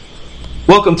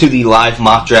Welcome to the live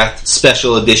mock draft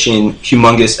special edition,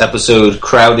 humongous episode,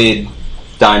 crowded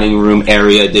dining room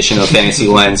area edition of Fantasy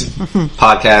Lens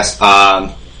podcast.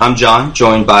 I'm John,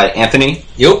 joined by Anthony.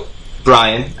 Yep.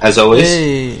 Brian, as always.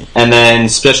 Hey. And then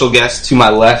special guest to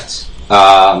my left,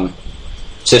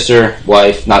 sister,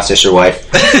 wife, not sister, wife,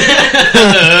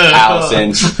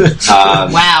 Allison.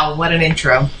 Wow, what an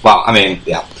intro. Wow, I mean,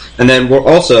 yeah. And then we're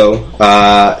also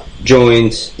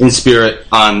joined in spirit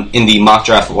in the mock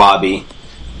draft lobby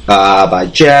by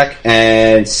Jack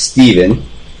and Steven.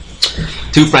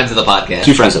 Two friends of the podcast.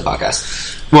 Two friends of the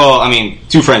podcast. Well, I mean,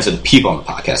 two friends of the people on the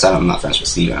podcast. I'm not friends with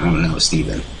Steven. I don't know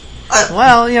Steven.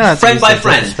 Well, you know, friend by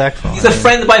friend. He's a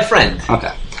friend by friend.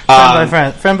 Okay.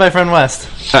 Friend by friend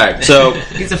West. All right, so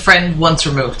he's a friend once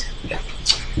removed. Yeah.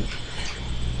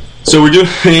 So we're doing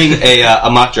a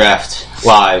mock draft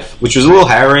live, which was a little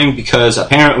harrowing because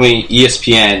apparently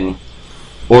ESPN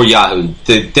or Yahoo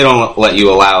they don't let you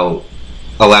allow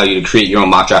you to create your own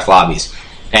mock draft lobbies,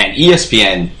 and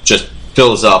ESPN just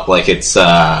fills up like it's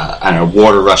I don't know,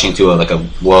 water rushing to a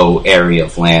low area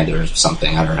of land or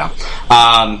something. I don't know.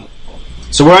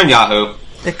 So we're on Yahoo.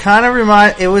 It kind of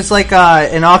it was like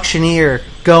an auctioneer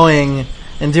going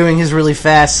and doing his really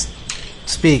fast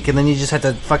speak, and then you just had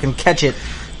to fucking catch it.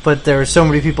 But there were so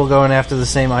many people going after the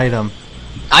same item.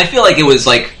 I feel like it was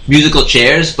like musical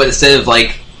chairs, but instead of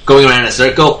like going around in a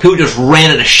circle, people just ran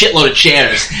in a shitload of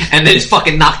chairs and they just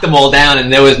fucking knocked them all down,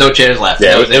 and there was no chairs left.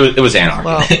 Yeah, it was anarchy.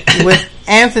 Well, with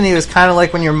Anthony, it was kind of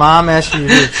like when your mom asked you to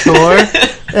do a chore,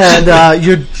 and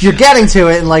you're getting to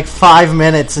it in like 5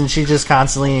 minutes, and she just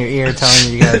constantly in your ear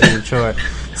telling you gotta do the chore.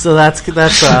 So that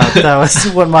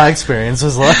was what my experience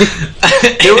was like.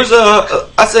 There was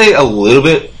I'd say a little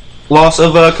bit loss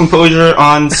of composure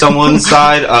on someone's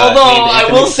side. Although I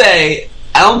will say,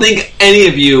 I don't think any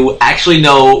of you actually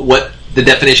know what the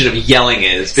definition of yelling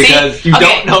is, because you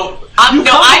don't know.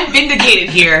 I'm vindicated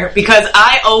here because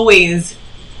I always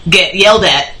get yelled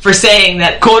at for saying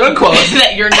that, quote unquote,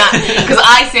 that you're not, because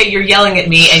I say you're yelling at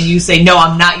me and you say no,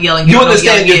 I'm not yelling. You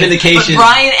understand your vindication. But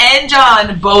Brian and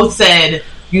John both said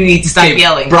you need to stop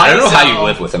yelling. Brian, I don't know how you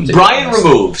live with him. Brian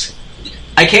removed.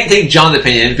 I can't take John's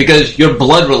opinion because you're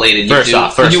blood related. First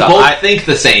off, you both think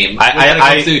the same.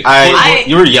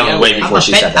 You were yelling way before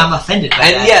she said that. I'm offended by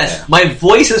that. And yes, my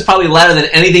voice is probably louder than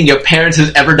anything your parents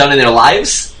have ever done in their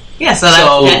lives. Yeah, so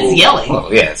that's yelling.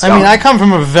 Well, yeah, I mean, I come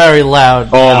from a very loud.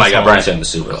 Oh my god, Brian's saying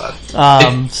super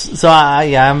loud. So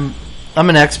I'm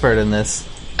an expert in this.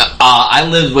 I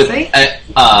lived with. Wait.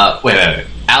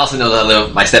 Allison knows I live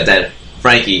with my stepdad,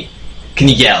 Frankie. Can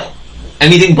you yell?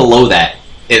 Anything below that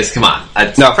is, come on.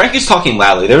 No, Frankie's talking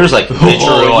loudly. There was like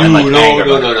vitriol and like anger.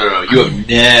 No. You have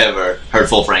never heard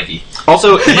full Frankie.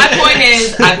 Also, my point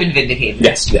is, I've been vindicated.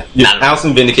 Yes, yeah.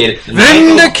 Allison vindicated.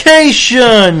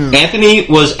 Vindication! Anthony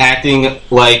was acting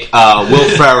like Will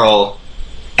Ferrell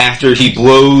after he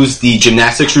blows the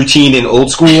gymnastics routine in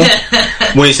Old School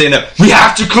when he's saying that we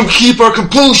have to keep our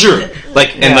composure.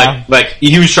 Like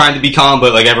he was trying to be calm,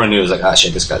 but like everyone knew it was like,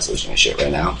 shit, this guy's losing his shit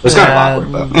right now. It was kind of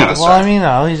awkward, but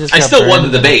he just. I still won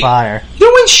the debate. Fire. You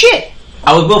don't win shit.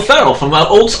 I was Will Ferrell from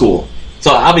Old School,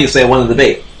 so obviously I won the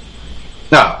debate.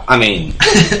 No, I mean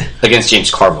against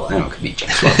James Carville. I know it could be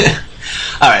James Carville.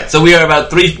 All right, so we are about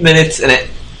 3 minutes and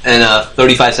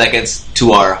 35 seconds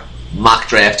to our mock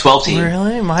draft 12 team.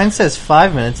 Really? Mine says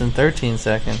 5 minutes and 13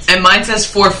 seconds. And mine says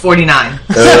 4:49.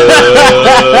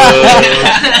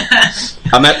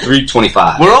 I'm at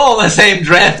 3:25. We're all in the same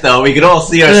draft, though. We can all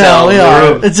see ourselves. Yeah,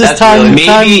 we are. It's just time.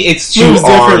 Maybe it's to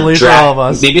our draft. All of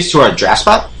us. Maybe it's to our draft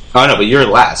spot. Oh no, but you're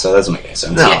last, so that doesn't make any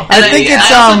sense. No, yeah. I think it's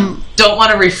don't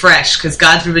want to refresh because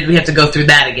God forbid we have to go through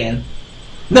that again.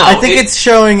 No, I think it's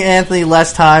showing Anthony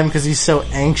less time because he's so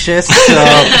anxious.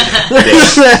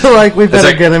 So, like, we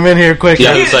better get him in here quick.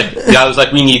 Yeah, I was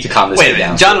like, we need to calm this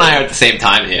down. John and I are at the same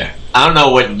time here. I don't know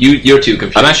what your two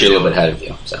computers. I'm actually a little bit ahead of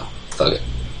you, so fuck it.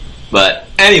 But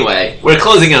anyway, we're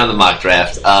closing in on the mock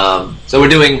draft. So we're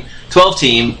doing 12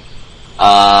 team.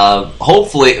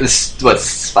 Hopefully,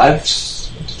 what's 5,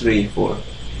 3, 4,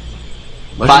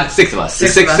 5, 6 of us.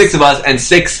 Six of us and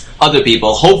 6 other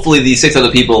people. Hopefully, these 6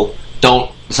 other people don't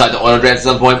decide to auto draft at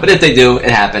some point, but if they do, it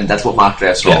happened. That's what mock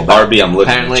drafts are all about. RB, I'm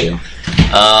looking apparently. at you.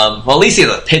 Well, at least he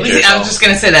has a picture. I was just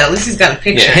going to say that. At least he's got a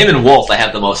picture. Yeah, him and Wolf, I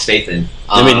have the most faith in.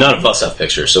 I mean, none of us have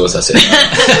pictures, so what's that say?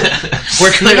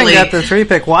 We're clearly got the 3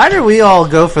 pick. Why did we all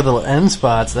go for the end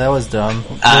spots? That was dumb.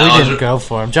 We didn't go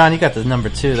for them. John, you got the number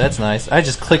 2. That's nice. I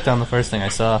just clicked on the first thing I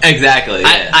saw. Exactly.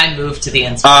 Yeah. I moved to the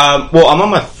end spot. Well, I'm on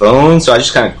my phone, so I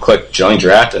just kind of clicked join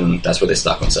draft, and that's where they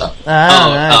stuck us up.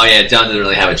 Oh yeah, John doesn't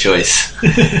really have a choice.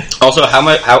 Also, how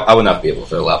I would not be able to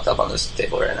fit a laptop on this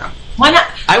table right now. Why not?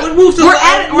 I would move to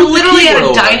We're literally literally at a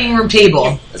keyboard over. dining room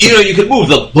table. You could move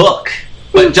the book,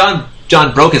 but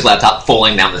John broke his laptop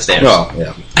falling down the stairs. Oh,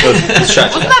 yeah. It's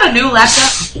tragic. Wasn't that a new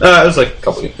laptop? It was like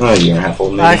a year and a half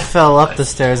old, maybe. I fell up the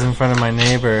stairs in front of my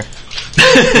neighbor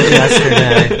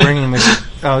yesterday,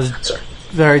 I was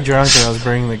very drunk and I was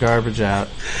bringing the garbage out.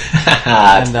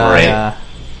 That's And great.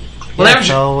 I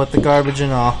fell with the garbage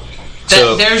and all.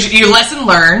 There's your lesson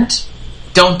learned.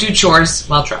 Don't do chores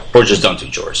while drunk. Or just don't do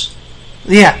chores.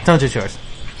 Yeah, don't do chores.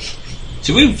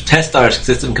 Should we test our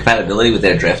system compatibility with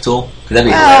their draft tool? Because that'd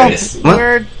be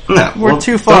Well, hilarious. we're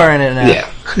too far in it now.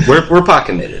 Yeah. We're pot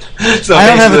committed. So I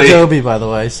don't have basically- Adobe, by the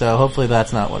way, so hopefully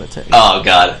that's not what it takes. Oh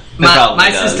god, It probably My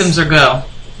does. systems are go.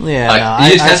 Yeah, Alright, no,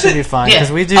 you just I test should it? be fine Yeah.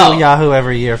 because we do Oh. Yahoo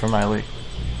every year for my league.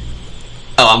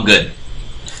 Oh, I'm good.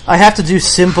 I have to do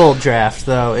simple draft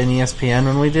though in ESPN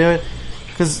when we do it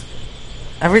because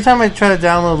every time I try to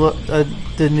download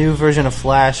the new version of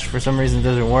Flash, for some reason it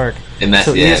doesn't work.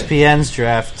 So ESPN's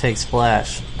draft takes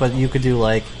Flash, but you could do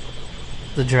like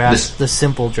the draft, the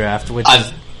simple draft, which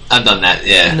is I've done that.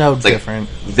 Yeah, no it's like different.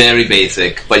 very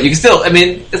basic, but you can still. I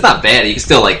mean, it's not bad. You can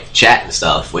still like chat and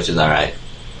stuff, which is all right.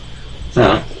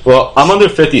 Yeah. Well, I'm under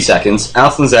 50 seconds.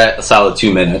 Allison's at a solid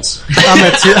 2 minutes. I'm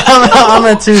at I'm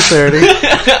at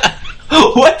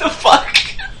 2:30. What the fuck?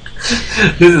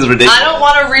 This is ridiculous. I don't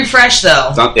want to refresh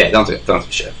though Don't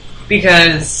do shit.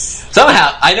 because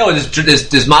Somehow, I know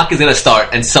this mock is going to start,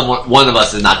 and one of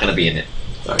us is not going to be in it.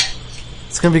 Sorry.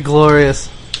 It's gonna be glorious.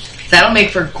 that'll make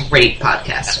for great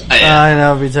podcasting. Oh, yeah. I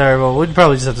know it'd be terrible. We'd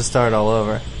probably just have to start all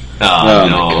over. Oh, Oh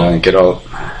no. my god, get all.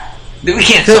 We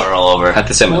can't start all over. I have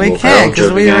to say my We Will can't Ferrell because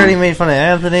joke we again. already made fun of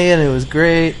Anthony and it was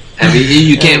great. I mean,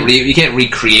 you can't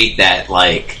recreate that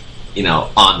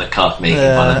on the cuff making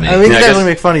fun of me. I mean, we Yeah, can I definitely guess-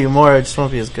 make fun of you more. It just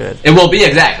won't be as good. It won't be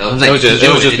exact. It It would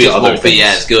just be other won't things. be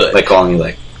as good. Like calling you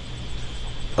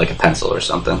like a pencil or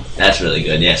something. That's really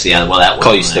good. Yeah. See, that works.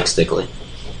 Call you Stickly.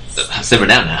 Simmer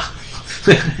down now.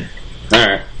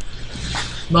 Alright.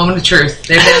 Moment of truth.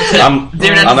 They're down to,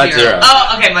 they're down I'm to at zero. zero.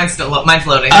 Oh, okay. Mine's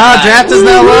loading. Draft is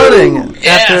now loading.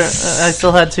 Yes. After I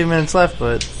still had 2 minutes left,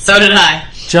 but So did I.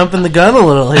 jumping the gun a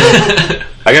little here.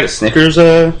 I got a Snickers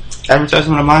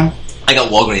advertisement of mine. I got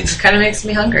Walgreens. Kind of makes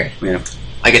me hungry. Yeah.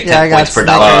 I get 10 Yeah, I got points per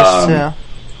Snickers dollar. too.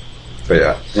 But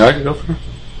yeah. I could go for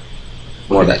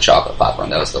more of that chocolate popcorn.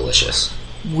 That was delicious.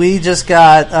 We just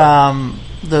got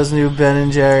those new Ben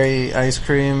and Jerry ice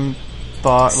cream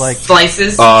bar, like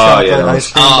Slices. Oh, chocolate yeah.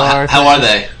 ice cream Oh, bar. how are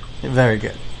they? Very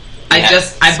good.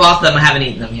 I bought them. I haven't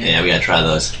eaten them yet. Yeah, we gotta try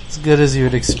those. As good as you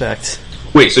would expect.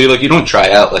 Wait, so you don't try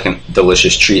out like a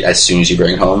delicious treat as soon as you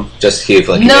bring it home? Just to see if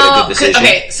you made a No, good decision?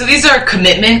 okay, so these are a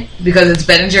commitment because it's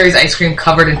Ben and Jerry's ice cream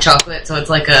covered in chocolate, so it's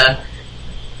like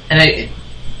you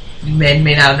may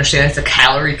not understand, it's a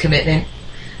calorie commitment.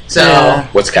 So, Yeah.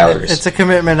 What's calories? It's a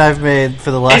commitment I've made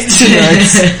for the last 2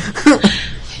 nights.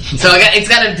 so it's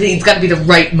got to be the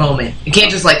right moment. You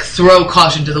can't just like throw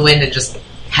caution to the wind and just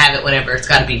have it whenever. It's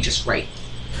got to be just right.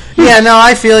 Yeah, no,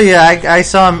 I feel you. I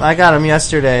saw him. I got him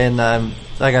yesterday, and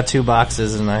I got 2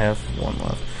 boxes, and I have 1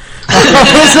 left.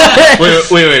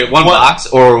 Wait. One box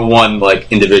or one like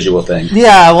individual thing?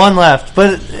 Yeah, 1 left,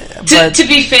 but To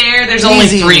be fair, there's only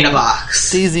Easy. 3 in a box.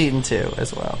 Steve's eaten 2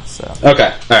 as well. So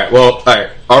Okay. All right.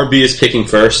 RB is picking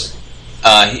first.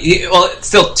 It's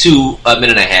still 2 a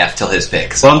minute and a half till his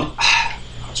picks. Well,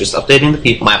 just updating the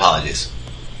people. My apologies.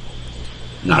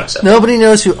 Not acceptable. nobody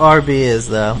knows who RB is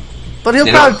though, but he'll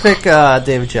You probably pick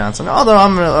David Johnson. Although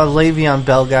I'm a Le'Veon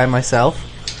Bell guy myself.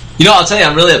 I'll tell you,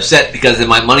 I'm really upset because in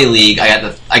my money league, I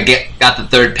got the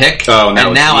 3rd pick, Oh, now and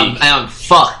it's now Zeke. I'm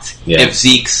fucked Yeah. if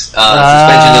Zeke's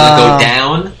suspension doesn't go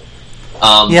down.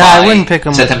 Yeah, by I wouldn't pick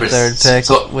him September with the 3rd pick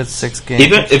So, with 6 games.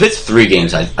 Even if it's 3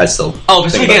 games, I still. if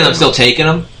it's 3 think games, about I'm it. still taking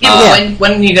him. Yeah, but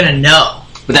when are you gonna know?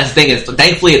 But that's the thing is,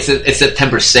 thankfully, it's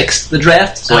September 6th, the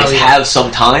draft, so I Oh, yeah. have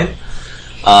some time.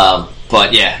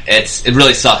 But yeah, it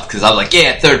really sucked because I was like,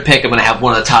 3rd pick, I'm going to have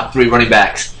one of the top 3 running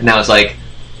backs, and now it's like,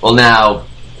 well, now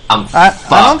I'm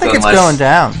fucked. I don't think it's unless- going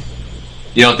down.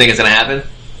 You don't think it's going to happen?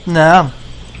 No,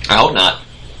 I hope not.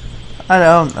 I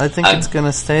don't. I think I- it's going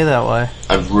to stay that way.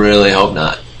 I really hope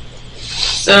not.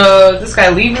 So, this guy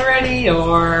leave already,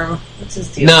 or what's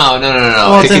his deal? No.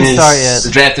 Well, it Picking didn't his- start yet. The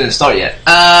draft didn't start yet.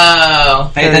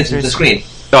 Oh. Pay attention to the screen.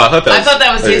 Oh, I thought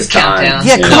that was his time. countdown.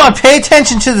 Yeah, come on, pay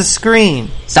attention to the screen.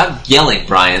 Stop yelling,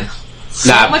 Brian.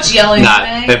 Nah, much yelling Nah,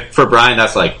 today. for Brian,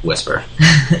 that's like whisper.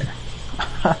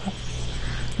 I'm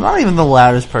not even the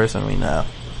loudest person we know.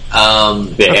 Yeah,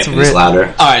 That's Anthony's Ri-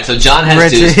 llauder. All right, so John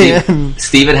has Richie 2. and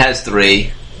Steven has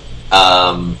 3.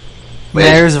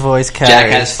 Mayor's voice carries. Jack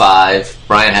has 5.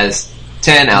 Brian has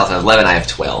 10. Alice has 11. I have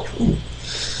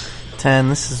 12. 10.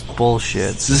 This is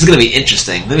bullshit. So this is going to be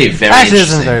interesting. This is going to be very Actually, it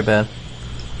interesting. isn't very bad.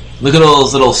 Look at all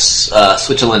those little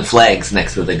Switzerland flags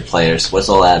next to the players. What's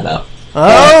all that about?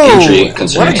 Oh, injury what a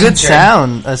concerns. good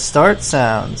sound. A start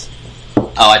sound.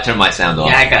 Oh, I turned my sound off.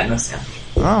 Yeah, I got no sound.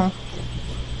 Oh. Well,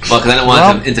 because I didn't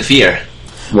want to interfere.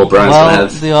 Well, Brian's going to Well,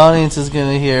 have the audience is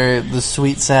going to hear the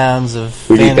sweet sounds of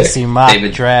Who do you fantasy pick? mock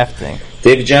David. drafting.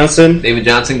 David Johnson. David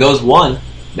Johnson goes 1.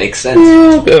 Makes sense.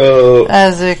 I'll go,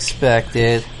 As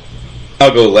expected.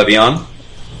 I'll go Le'Veon.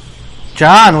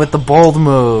 John with the bold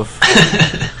move.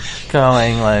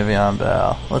 Going Le'Veon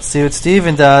Bell. Let's see what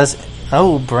Steven does.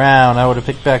 Oh, Brown. I would have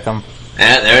picked Beckham.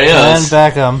 Yeah, there he And goes.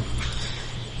 Beckham.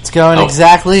 It's going Oh.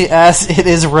 exactly as it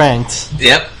is ranked.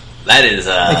 Yep. That is...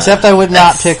 Except I would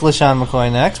not that's- pick LaShawn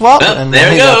McCoy next. Well, Oh, and there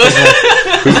he he got goes.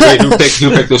 picked next.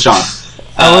 Who picked LaShawn?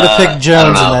 I would have picked I don't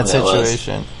Jones know in that Uh, who that was.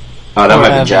 situation. Oh, that Or might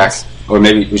be Evans. Jack. Or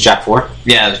maybe it was Jack 4?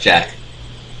 Yeah, it was Jack.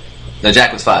 No,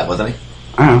 Jack was 5, wasn't he?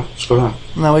 I don't know. What's going on?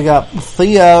 Now we got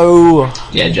Theo.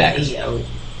 Yeah, Jack. Yo.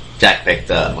 Jack picked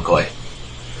McCoy.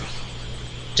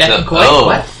 Jack So- McCoy? oh,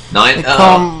 What?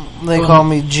 9. They call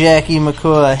me Jackie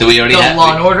McCoy. Do we already The have...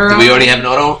 Law and Order Do we on? already have an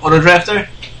auto drafter?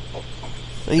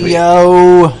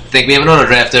 Yo. Think we have an auto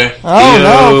drafter. Oh, Yo.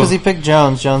 no, because he picked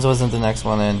Jones. Jones wasn't the next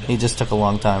one in. He just took a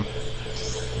long time.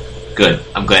 Good.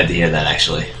 I'm glad to hear that,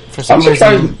 actually. For some I'm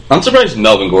surprised. reason. I'm surprised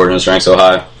Melvin Gordon is ranked so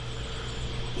high.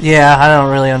 Yeah, I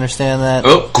don't really understand that.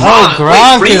 Oh, Gronk.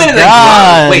 Gronk Wait, Freeman is and then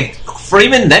gone. Gronk. Wait,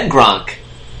 Freeman, then Gronk.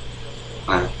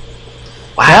 Uh,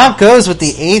 Wow. Gronk goes with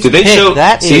the 8th Did they pick. show?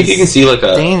 That See if you can is see like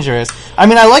a. dangerous. I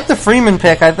mean, I like the Freeman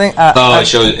pick. I think. Oh,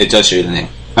 it does show you the name.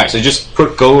 All right, so just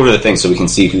go over the thing so we can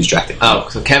see who's drafting. Oh,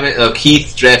 so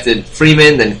Keith drafted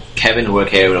Freeman, then Kevin, who we don't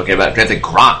care about, drafted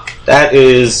Gronk. That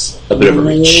is a bit of a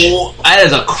reach. Whoa, that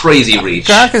is a crazy reach.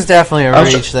 Gronk is definitely a I'm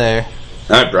reach there.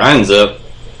 All right, Brian's up.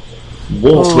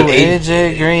 Wolves Ooh, with 8.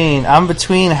 AJ Green. I'm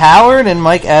between Howard and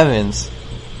Mike Evans.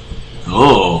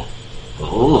 Oh.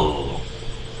 Oh.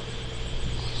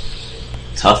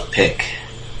 Tough pick.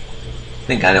 I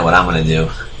think I know what I'm going to do.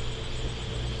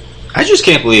 I just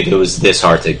can't believe it was this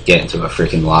hard to get into a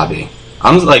freaking lobby.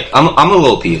 I'm a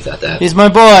little peeved at that. He's my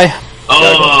boy.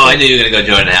 Oh, I knew you were going to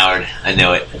go Jordan Howard. I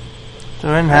knew it.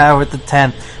 Jordan Howard the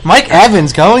 10th. Mike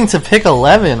Evans going to pick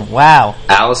 11. Wow.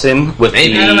 Allison with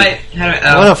Maybe. How do the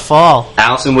I What a fall.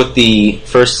 Allison with the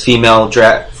first female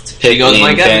draft pick goes in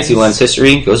Mike Fantasy Evans. Lens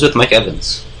history goes with Mike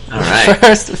Evans. All right.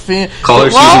 First Caller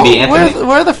Susan B. Anthony.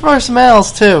 We're the first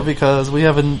males, too, because we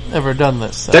haven't ever done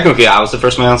this. So. Technically, I was the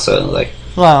first man, so like,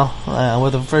 Well,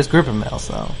 we're the first group of males,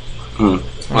 so. Well,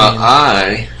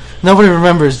 I... Nobody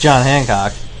remembers John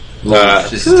Hancock.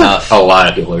 This is tough. a lot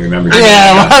of people remember.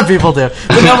 Yeah, a lot of people do.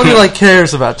 But nobody,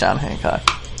 cares about John Hancock.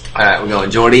 All right, we're going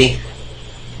Jordy.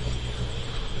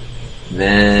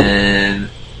 Then...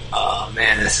 Oh,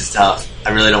 man, this is tough.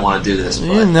 I really don't want to do this, You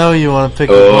but... know you want to pick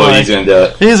the Oh, boy. he's gonna do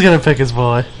it. He's going to pick his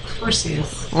boy. Of course he is.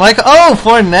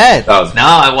 Fournette. That was No,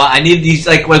 I need these,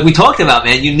 like we talked about,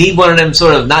 man. You need one of them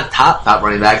sort of, not top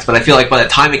running backs, but I feel like by the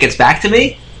time it gets back to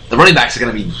me, the running backs are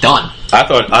going to be done. I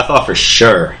thought for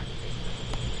sure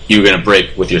you were gonna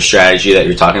break with your strategy that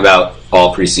you're talking about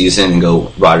all preseason and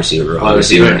go wide receiver.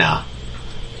 now.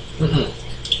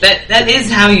 That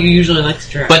is how you usually like to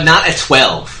draft. But not at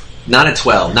 12. Not at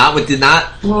 12. Not with the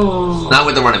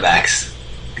running backs.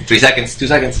 3 seconds, 2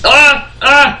 seconds. They're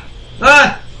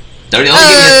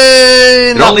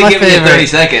Hey, only not my giving you favorite. 30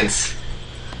 seconds.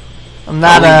 I'm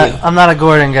not a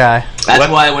Gordon guy. That's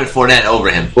What? why I went Fournette over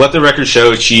him. Let the record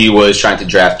show she was trying to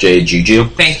draft Jay Juju.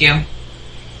 Thank you.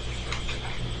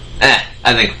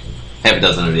 I think half a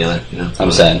dozen or the other. You know?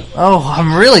 I'm sad. Oh,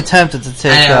 I'm really tempted to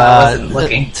take I know, I wasn't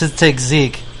looking. to take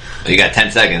Zeke. You got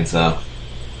 10 seconds, so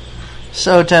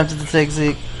So tempted to take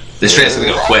Zeke. this draft's going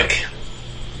to go quick.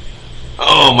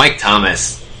 Oh, Mike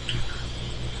Thomas.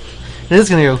 It is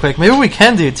going to go quick. Maybe we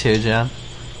can do 2, John.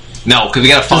 No, because we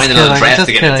got to find Just another kidding, draft just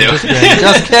to get kidding, into. just kidding,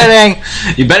 just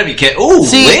kidding. You better be kidding. Ooh,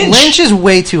 See, Lynch. is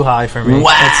way too high for me. Wow.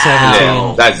 At 17.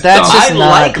 No, that's That's dumb. just I not-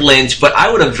 like Lynch, but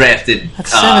I would have drafted. At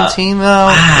 17, though.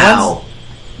 Wow.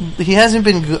 He hasn't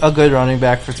been a good running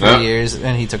back for 3 Yeah. years,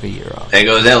 and he took a year off. There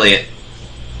goes Elliott.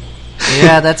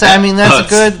 Yeah, that's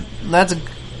Nuts. That's a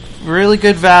really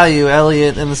good value,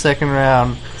 Elliott, in the second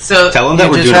round. So Tell them that You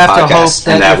we're just doing a have to hope podcast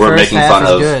that and that your we're first making half fun is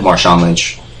of good. Marshawn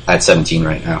Lynch at 17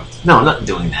 right now. No, I'm not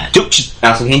doing that.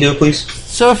 Allison, can you do it, please?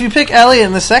 So if you pick Elliott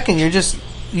in the second, you're just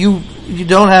you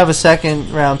don't have a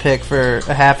second round pick for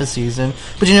a half a season.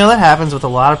 But you know that happens with a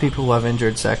lot of people who have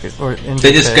injured second or injured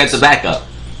They just picks. get the backup.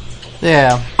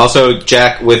 Yeah, Also,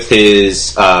 Jack with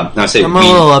his I'm a we,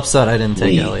 little upset I didn't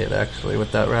take we- Elliott actually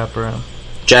with that wraparound.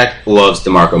 Jack loves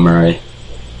DeMarco Murray.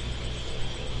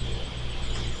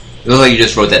 It looks like you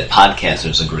just wrote that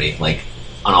podcasters agree. Like,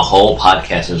 on a whole,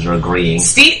 podcasters are agreeing.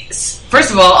 Steve,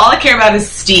 first of all I care about is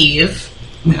Steve.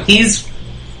 Yeah. He's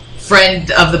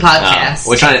friend of the podcast.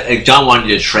 We're trying to. John wanted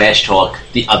you to trash talk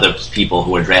the other people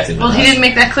who were drafted with Well, us. he didn't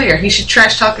make that clear. He should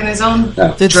trash talk in his own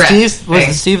No. Did draft Steve was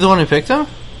thing. Steve the one who picked him?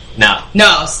 No,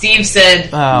 No, Steve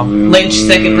said Lynch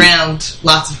second round,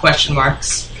 lots of question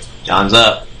marks. John's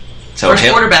up. So First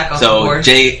quarterback off the board.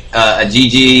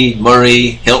 Gigi, Murray,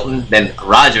 Hilton, then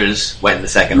Rodgers went in the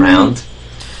second round.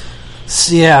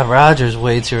 Yeah, Rodgers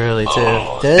way too early too.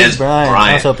 Oh, There's Bryant. I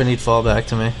Bryant. was hoping he'd fall back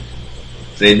to me.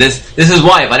 See, this is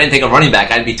why if I didn't take a running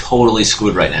back, I'd be totally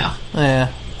screwed right now.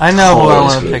 Yeah, I know who I Totally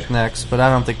want to screwed. pick next, but I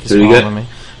don't think he's Who you falling get? to me.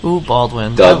 Ooh,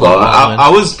 Baldwin. Doug I love Baldwin. I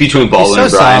was between Baldwin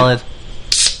He's so and Brian. solid.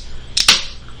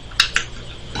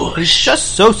 He's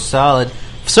just so solid.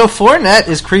 So Fournette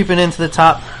is creeping into the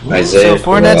top. Isaiah So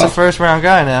Fournette's a Crowell. first round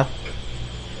guy now.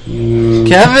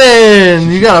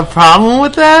 Kevin, you got a problem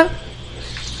with that?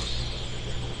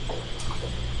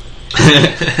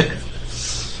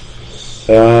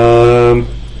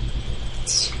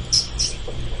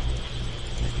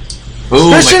 Ooh,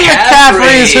 Christian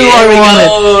McCaffrey is who I Here he wanted.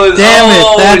 goes. Damn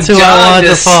it, that's who I John wanted to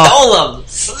just fall. Stole him,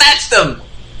 snatched him.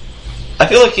 I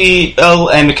feel like Bell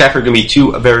and McCaffrey are going to be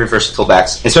two very versatile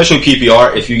backs, especially in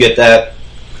PPR. If you get that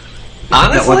one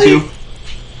Honestly, too,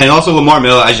 and also Lamar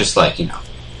Miller, I just like he's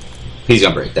going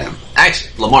to break down.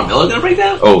 actually, Lamar Miller gonna break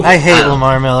down? Oh, I hate I don't-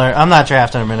 Lamar Miller. I'm not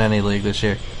drafting him in any league this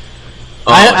year.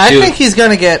 Oh, I shoot. think he's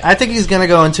gonna get. I think he's gonna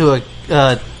go into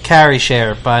a carry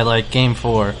share by like game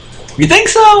 4. You think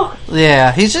so?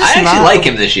 Yeah, he's just. I actually not, like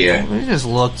him this year. He just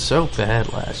looked so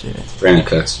bad last year. Brandon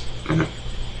Cooks.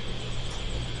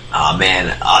 Oh man,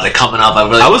 they're coming up.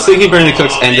 I was thinking Brandon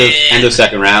Cooks Oh, end of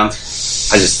second round.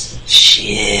 I just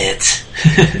shit.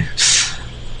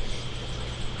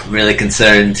 I'm really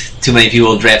concerned. Too many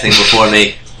people drafting before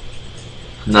me.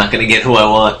 I'm not gonna get who I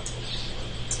want.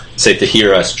 say to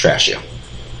hear us trash you.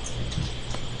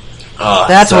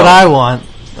 That's So- what I want.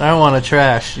 I want to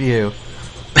trash you.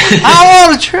 I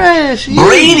want to trash you.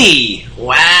 Brady.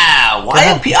 Wow.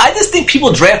 Why? I just think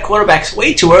people draft quarterbacks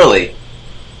way too early.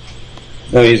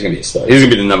 No, he's going to be a star. He's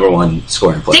going to be the number one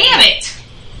scoring player. Damn it!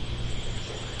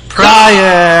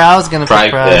 Pryor. I was gonna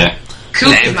pick Pryor. Yeah.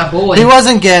 Coop is my boy. He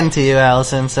wasn't getting to you,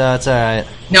 Allison, so it's all right.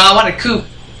 No, I wanted Coop.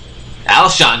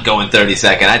 Alshon going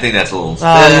 32nd. I think that's a little.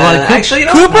 Oh, you want Coop? Actually, you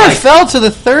know, Cooper like, fell to the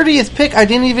 30th pick. I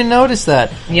didn't even notice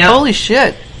that. Yep. Holy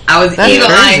shit! I was That's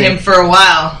eagle-eyeing crazy. him for a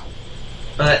while.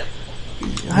 But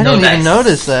I No didn't dice. even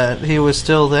notice that he was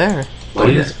still there.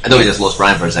 I thought we just lost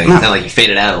Brian for a second. It sounded like he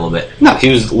faded out a little bit. No, he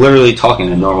was literally talking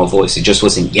in a normal voice. He just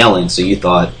wasn't yelling, so you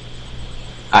thought,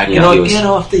 Alright, You know, he was- get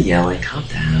off the yelling. Calm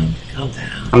down. Calm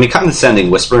down. I mean, condescending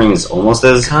whispering is almost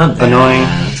as Calm down. annoying.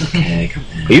 It's okay. Calm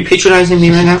down. Are you patronizing me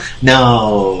right now?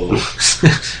 No.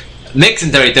 Mix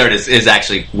in 33rd is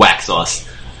actually whack sauce.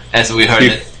 As we heard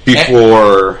it.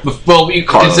 Before Well, we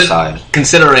Carlos died.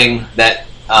 considering that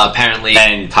apparently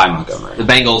and Ty Montgomery. the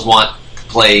Bengals want to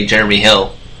play Jeremy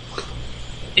Hill.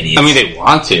 Idiots. I mean, they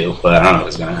want to, but I don't know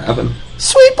what's going to happen.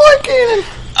 Sweet boy Cannon.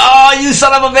 oh, you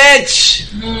son of a bitch!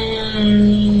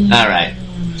 All right.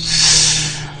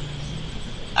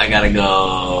 I gotta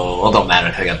go. Well, it don't matter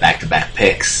because I got back-to-back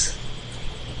picks.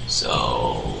 So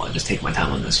I'll just take my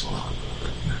time on this one.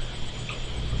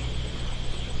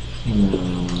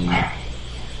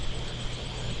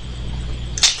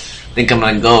 Think I'm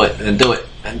gonna go it and do it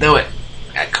and do it.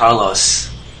 At Carlos.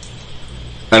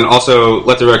 And also,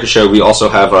 let the record show, we also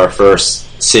have our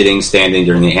first sitting, standing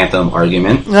during the anthem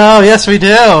argument. Oh, yes, we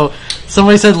do.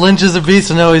 Somebody said Lynch is a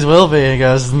beast, and always will be. He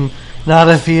goes, not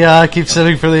if he keeps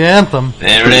sitting for the anthem.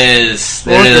 There it is.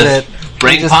 There Look it is. at it.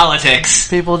 Bring Just- politics.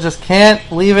 People just can't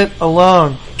leave it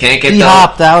alone. Can't get He the.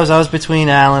 hopped. I was between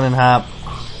Allen and Hop.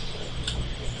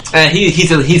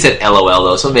 He said LOL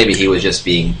though, so maybe he was just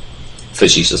being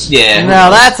Facetious. yeah. No,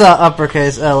 that's a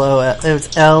uppercase LOL.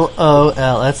 It's LOL.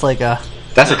 That's like a.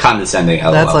 That's a condescending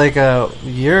LOL. That's like a.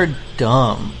 You're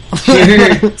dumb.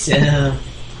 you're dumb.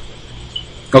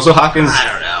 Also, Hopkins, I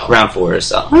don't know. round 4,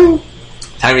 so.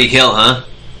 Tyreek Hill, huh?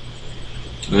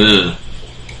 Ugh.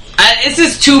 This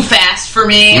is too fast for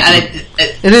me. It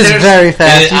is There's- very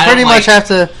fast. You I pretty don't much like- have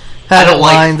to I have it don't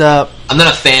like- lined up. I'm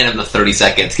not a fan of the 30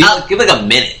 seconds. Give like a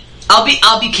minute.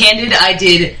 I'll be candid. I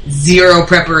did zero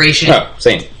preparation No,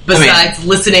 same. besides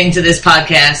listening to this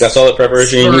podcast. That's all the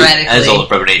preparation you need. sporadically. That's all the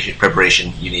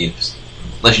preparation you need.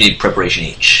 Unless you need preparation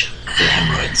H for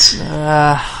hemorrhoids.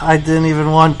 I didn't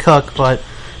even want Cook, but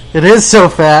it is so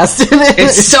fast.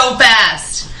 It's so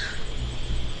fast.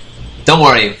 Don't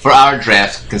worry, for our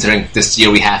draft, considering this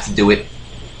year we have to do it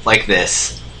like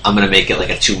this, I'm gonna make it like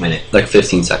a 2-minute. Like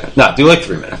 15 seconds. No, do like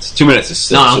 3 minutes. 2 minutes is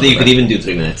still. No, I don't think you super could even do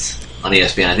 3 minutes on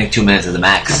ESPN. I think 2 minutes is the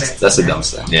max. Okay. That's the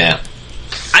dumbest thing. Yeah.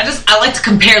 I like to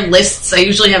compare lists. I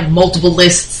usually have multiple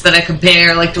lists that I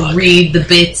compare. I like to read the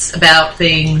bits about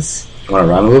things. You want to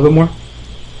rhyme a little bit more?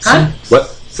 Huh? What?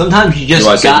 Sometimes you just You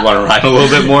want to got. rhyme a little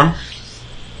bit more?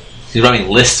 You're running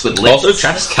lists with lists. Also,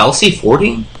 Travis Kelce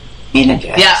 40.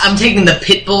 Yeah, I'm taking the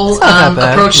Pitbull It's not that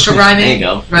bad. approach to rhyming. There you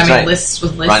go. That's Rhyming right. lists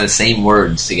with Running the lists. same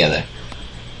words together.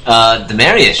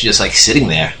 Demarius just like sitting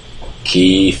there.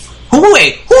 Keith. Who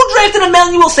drafted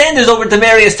Emmanuel Sanders over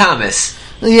Demarius Thomas?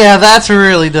 Yeah, that's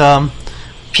really dumb.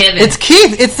 Kevin. It's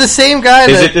Keith. It's the same guy.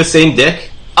 Is that it the same dick?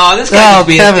 Oh, this guy No, just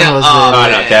being Kevin was Oh,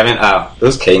 there. no, man. Kevin. Oh,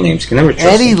 those K names. You can never trust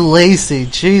Eddie them. Lacy.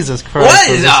 Jesus Christ. What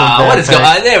those is are some bad what is going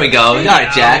picks. on? There we go. All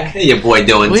right, Jack. Hey, your boy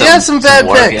doing We some, have some bad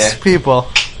work picks, here. people.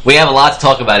 We have a lot to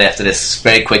talk about after this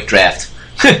very quick draft.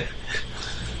 And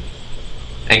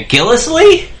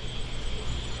Gillisley?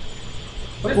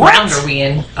 What What? round are we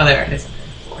in? Oh, there it is.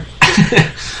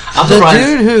 I'm The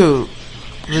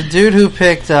surprised. dude who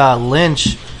picked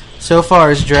Lynch so far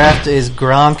his draft is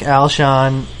Gronk,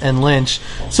 Alshon, and Lynch.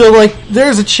 So like,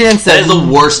 there's a chance That that is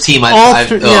the worst team all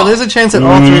I've... yeah, there's a chance that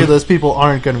all three of those people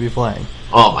aren't going to be playing.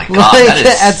 Oh my god, Like,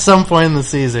 that at is, some point in the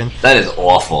season. that is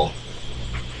awful.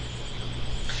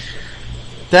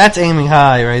 That's aiming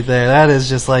high right there. That is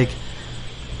just like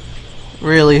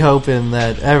really hoping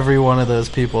that every one of those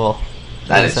people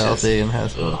That is is just- healthy and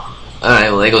has. Ugh.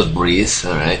 Alright, well there goes Breeze.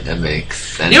 Alright, that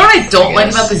makes sense. You know what I don't like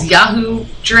guess. about this Yahoo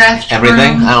draft?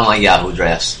 Everything? room? I don't like Yahoo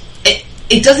drafts.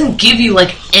 It doesn't give you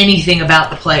like anything about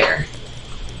the player.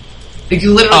 Like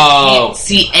you literally can't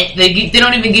see. They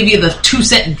don't even give you the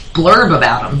 2-sentence blurb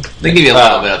about him. They give you a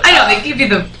little bit of... I know they give you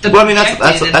the. Well, I mean,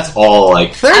 projected and- that's all,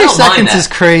 like... 30 I don't mind seconds that. is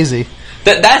crazy.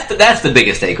 That's the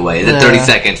biggest takeaway. That Yeah. 30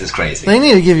 seconds is crazy. They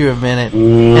need to give you a minute.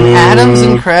 And Adams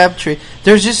and Crabtree.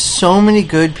 There's just so many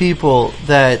good people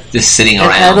that. Just sitting And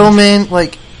around. Edelman,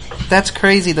 like, that's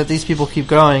crazy that these people keep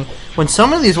going. When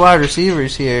some of these wide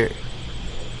receivers here.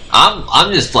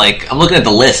 I'm just like, I'm looking at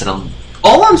the list and I'm...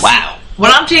 All I'm Wow.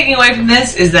 What I'm taking away from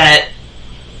this is that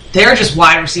they're just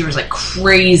wide receivers like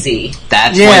crazy.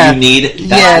 That's Yeah. what you need.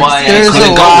 That's Yeah, why I there's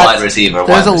couldn't a go lot- wide receiver. There's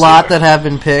wide a lot receiver. that have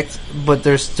been picked, but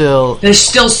there's still. There's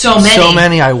still so many. So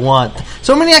many I want.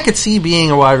 So many I could see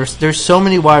being a wide receiver. There's so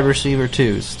many wide receiver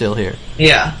twos still here.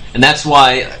 Yeah. And that's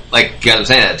why, like you guys were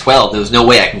saying, at 12, there was no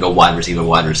way I can go wide receiver. No,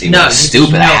 It's there's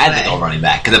stupid. I no had way. to go running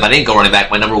back. Because if I didn't go running back,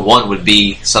 my number one would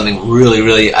be something really,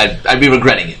 really... I'd be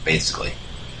regretting it, basically.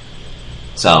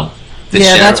 So,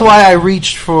 Yeah, that's why I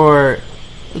reached for.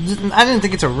 I didn't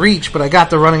think it's a reach, but I got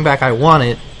the running back I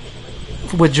wanted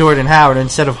with Jordan Howard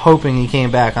instead of hoping he came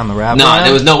back on the wrap. No,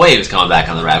 there was no way he was coming back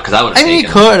on the route, because I would have I mean, he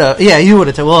taken could have. Yeah, you would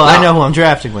have. Well, I No. know who I'm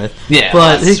drafting with. Yeah,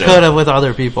 but that's he true. could have with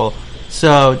other people.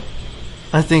 So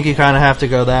I think you kind of have to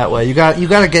go that way. You got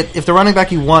to get if the running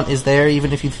back you want is there,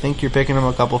 even if you think you're picking him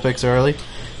a couple picks early,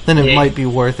 then it Yeah. might be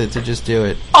worth it to just do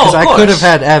it. Oh, Because of I could course.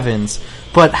 have had Evans,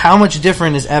 but how much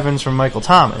different is Evans from Michael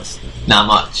Thomas? Not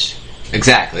much.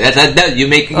 Exactly. That you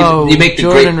make Oh, you make the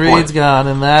Jordan great Reed's point. gone,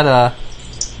 and that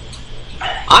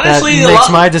Honestly, a makes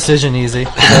lot, my decision easy.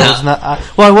 I was not,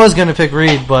 well, I was going to pick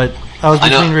Reed, but I was I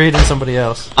know. between Reed and somebody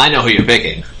else. I know who you're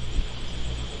picking.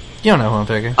 You don't know who I'm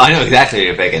picking. I know exactly who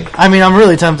you're picking. I mean, I'm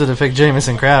really tempted to pick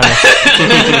Jamison Crowder.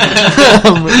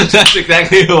 That's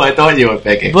exactly who I thought you were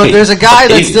picking. But there's a guy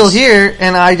that's Babies. still here,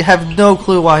 and I have no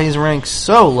clue why he's ranked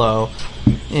so low.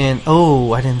 And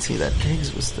I didn't see that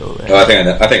Diggs was still there. Oh, I think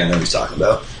I know who he's talking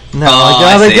about. No, Oh, I I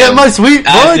gotta see get him. my sweet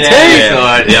boy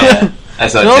Yeah, Tate. yeah.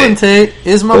 That's what Golden I'm saying. Tate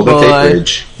is my Golden Tate boy,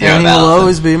 Bridge. You're and a he will Valentine.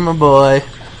 always be my boy.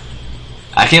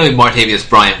 I can't believe Martavius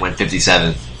Bryant went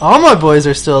 57th. All my boys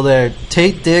are still there.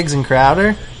 Tate, Diggs, and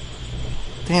Crowder.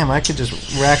 Damn, I could just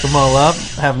rack them all up.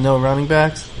 Have no running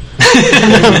backs.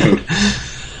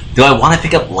 Do I want to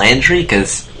pick up Landry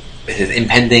because his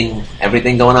impending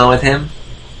everything going on with him?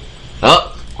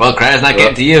 Oh, well, Crowder's not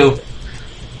getting to you.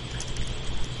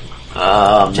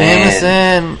 Oh, man.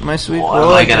 Jameson, my sweet What boy. am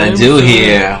I gonna do Jameson.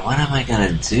 here? What am I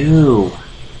gonna do?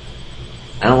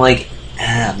 I don't like.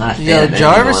 I'm not a fan Yeah, of anything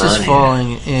Jarvis going is on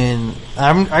falling in.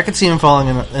 I could see him falling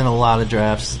in a lot of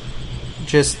drafts.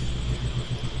 Just,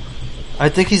 I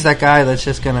think he's that guy that's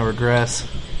just gonna regress. here.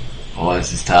 Oh,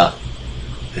 this is tough.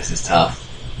 This is tough.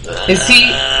 Is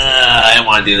he- I didn't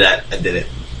want to do that. I did it.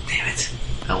 Damn it.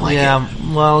 I don't like it. Yeah,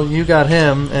 well, you got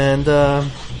him, and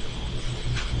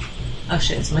Oh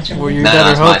shit! It's my turn. well, you No, better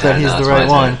it's my hope that turn. he's No, the it's right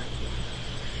my one, turn.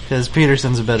 because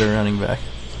Peterson's a better running back.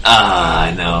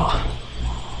 I know.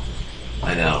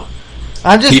 I know.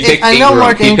 I'm just. He picked I know Ingram.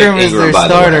 Mark He picked Ingram is Ingram, their by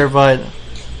the starter, but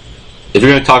If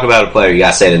you're going to talk about a player, you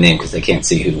got to say the name because they can't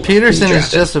see who. Peterson who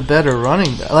is just a better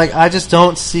running back. Like, I just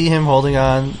don't see him holding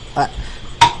on.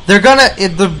 They're gonna.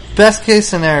 The best case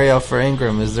scenario for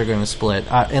Ingram is they're gonna split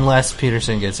unless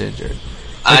Peterson gets injured.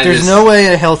 Like, there's no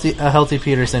way a healthy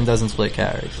Peterson doesn't split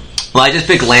carries. Well, I just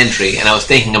picked Landry, and I was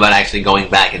thinking about actually going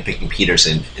back and picking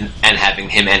Peterson and having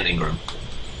him and Ingram.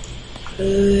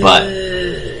 But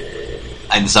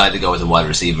I decided to go with a wide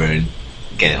receiver and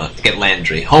get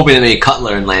Landry, hoping that maybe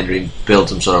Cutler and Landry build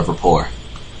some sort of rapport. All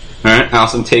right,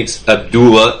 Allison takes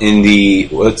Abdullah in the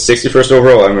 61st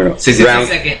overall. I don't know.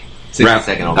 62nd.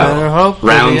 62nd overall. Better hope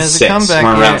Round he has 6. a comeback. We're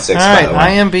on round here. 6, All by right, the way. I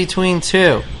am between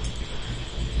two.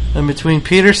 I'm between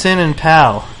Peterson and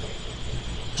Powell.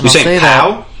 You saying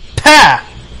Powell? Pa!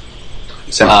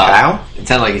 You saying Powell? It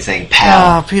sounded like he's saying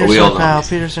Powell. Peterson we all and know Powell. he's-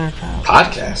 Peterson and Powell.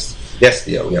 Podcast. Yes,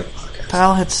 Theo, we have a podcast.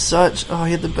 Powell had such. Oh,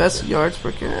 he had the best yards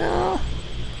per carry.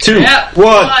 2, Yep. 1.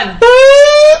 What?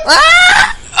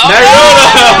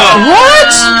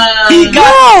 He got,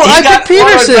 No, he I got picked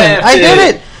Peterson. autographed, I hit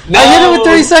dude. it. I hit it with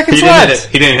 30 seconds He didn't hit left. it.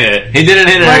 He didn't hit it. He didn't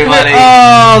hit it, Like, everybody. oh, He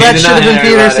that did should not have been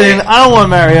hit everybody. Peterson. I don't want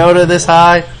Mariota this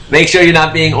high. Make sure you're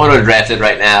not being auto-drafted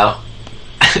right now.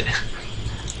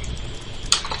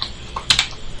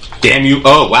 Damn you.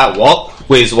 Oh, wow. Walt?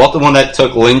 Wait, is Walt the one that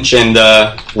took Lynch and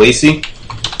Lacey?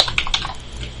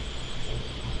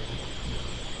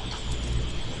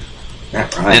 Yeah,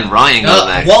 Ryan. And Ryan goes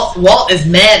next. Walt is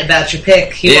mad about your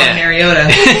pick. He won Mariota.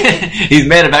 He's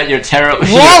mad about your terrible...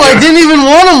 Walt, I didn't even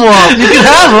want him, Walt. You can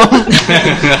have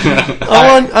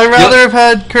him. I'd rather have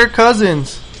had Kirk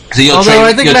Cousins. So you'll Although trade,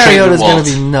 I think you'll trade Mariota's with going Walt.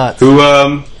 to be nuts.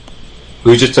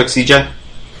 Who just took CJ?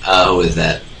 Who is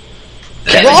that?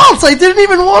 Walt, I didn't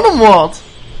even want him, Walt.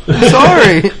 I'm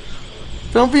sorry.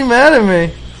 Don't be mad at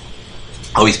me.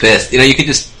 Oh, he's pissed. You know, you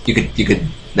could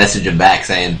message him back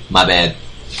saying, my bad.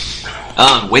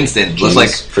 Winston. Looks like...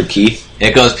 For Keith.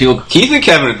 It goes people... Keith and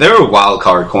Kevin, they're a wild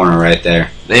card corner right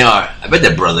there. They are. I bet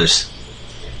they're brothers.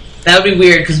 That would be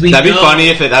weird because we. That'd be know funny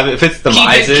if it's the Keith and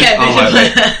Mises. Kevin. Oh, my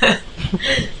bad.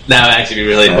 That would actually be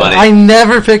really funny. I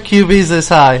never pick QBs this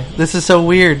high. This is so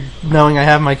weird, knowing I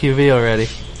have my QB already.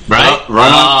 Right?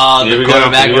 Run on. Here Here we the go.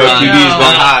 quarterback Here we go. run. QB's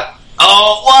going hot.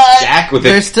 Oh, what? Jack with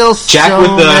There's it. still Jack so with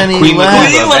the many Queen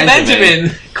left.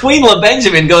 Latifah. Queen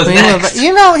LaBenjamin goes Queen next.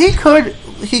 You know, he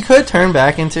could turn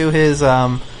back into his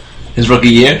His rookie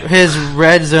year? his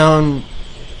red zone.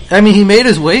 I mean, he made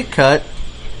his weight cut.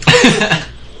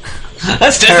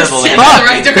 That's terrible. step man. in the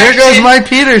right There direction. goes my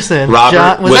Peterson. Robert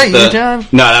John, was with that you, John?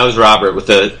 No, that was Robert with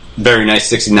the very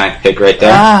nice 69th pick right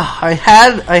there. Ah, I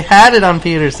had it on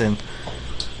Peterson.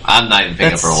 I'm not even picking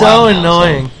That's for a so while now,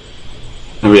 annoying.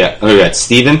 Who we at?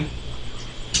 Steven?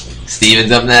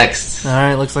 Steven's up next. All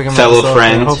right, looks like I'm Fellow not so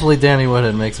friend. Hopefully, Danny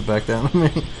Woodhead makes it back down to me.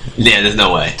 Yeah, there's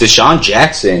no way. Deshaun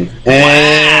Jackson.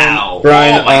 And Wow.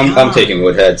 Brian, Oh my I'm God. taking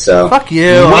Woodhead, so. Fuck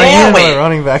you! I need Wait. my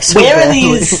running back. So Where are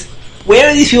badly. Where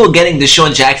are these people getting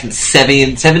Deshaun Jackson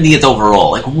 70th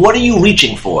overall? Like, what are you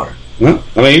reaching for? Well,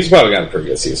 I mean, he's probably got a pretty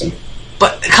good season.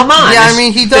 But come on. Yeah, I there's-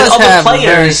 mean, he there's does other have a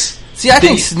players. See, I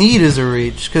think The- Snead is a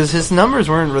reach because his numbers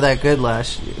weren't that good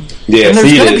last year. Yeah, and there's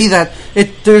Snead going to is. be that.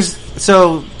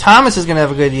 So Thomas is going to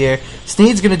have a good year.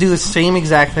 Snead's going to do the same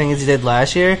exact thing as he did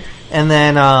last year, and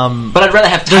then But I'd rather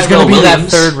have there's going Tyrell to be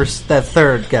Williams. that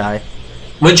third guy.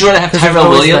 Wouldn't you rather have Because there's Tyrell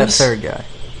always Williams that third guy.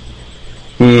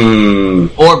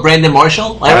 or Brandon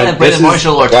Marshall? I'd rather have Brandon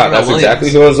Marshall or wow, Tyrell that's Williams.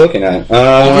 exactly who I was looking at.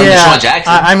 Yeah, Deshaun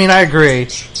Jackson. I mean, I agree.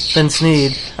 Than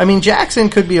Snead. I mean, Jackson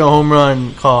could be a home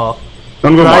run call.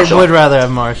 I'm going But Marshall. I would rather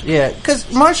have Marshall. Yeah,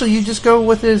 because Marshall, you just go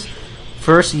with his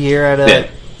first year at a. Yeah.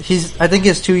 I think he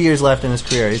has 2 years left in his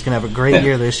career. He's going to have a great Yeah.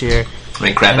 year this year. I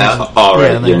mean, crap And out. All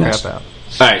right, yeah, and then you're crap next. out.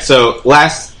 All right, so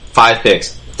last 5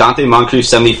 picks. Dante Moncrief,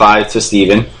 75 to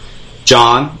Steven.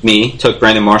 John, me, took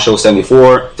Brandon Marshall,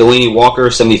 74. Delaney Walker,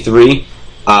 73.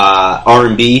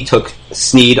 R&B took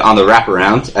Snead on the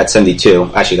wraparound at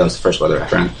 72. Actually, that was the first one, the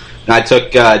wraparound. And I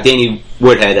took Danny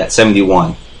Woodhead at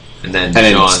 71. And then, And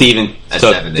then Deshaun Steven at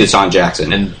took 70. Deshaun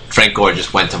Jackson. And Frank Gore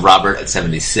just went to Robert at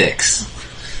 76.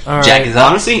 All right. Jack is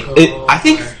up. Honestly, I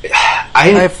think I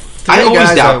have three I always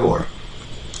guys doubt Gore.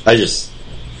 I just...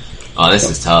 Oh, this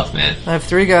is tough, man. I have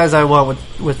 3 guys I want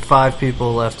with 5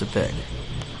 people left to pick.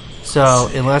 So,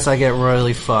 unless I get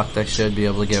royally fucked, I should be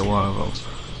able to get one of them.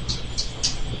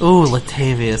 Ooh,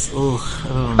 Latavius. Ooh, I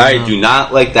don't know. I do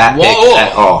not like that pick Whoa!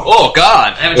 at all. Oh,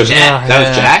 God. That was Jack. That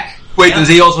was Jack? Wait, does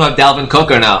he also have Dalvin Cook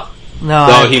or no? No,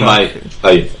 Oh, I he have might. Cook. Oh,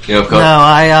 yeah. You have Cook? No,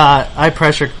 I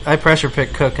pressure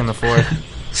pick Cook in the 4th.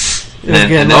 And then-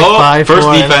 Getting and like Oh, 5-4, first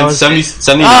and I defense, was-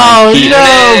 79. Oh Keith.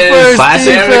 no! It is. First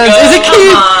Classic. defense. Is it Come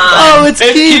Keith? on. Oh,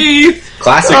 it's Keith.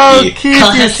 Classic Oh, Keith. Keith,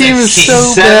 your team is Keith. so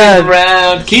Seventh bad.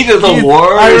 round. Keith is the Keith,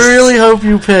 worst. I really hope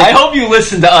you pick. I hope you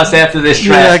listen to us after this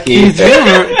Yeah, draft, Keith.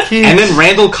 Keith. And then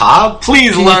Randall Cobb.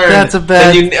 Please Keith, learn. that's a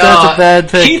bad- that's a bad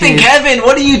pick, Keith and Keith. Kevin,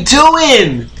 what are you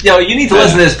doing? Yo, you need to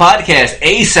listen to this podcast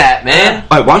ASAP, man.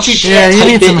 Why don't you Yeah, you type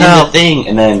need it some in help. the thing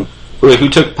and then who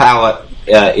took Powell at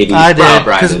 80? I did, Brandon.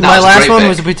 because That my was a last great one pick.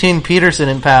 was between Peterson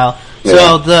and Powell. Yeah.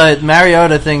 So the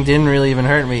Mariota thing didn't really even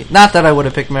hurt me. Not that I would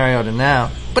have picked Mariota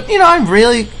now. But,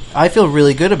 I feel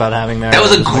really good about having Mariota. That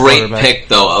was a as my great quarterback. pick,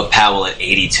 though, of Powell at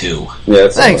 82. Yeah,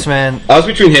 that's Thanks, solid. man. I was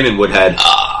between him and Woodhead.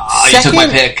 You took my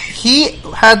pick. He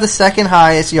had the second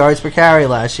highest yards per carry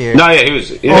last year. No, yeah, he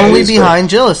was Only behind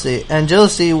Gillislee. And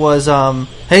Gillislee was,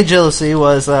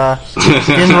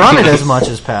 didn't run it as much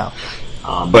as Powell.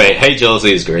 Wait, hey,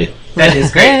 Gillislee is great. That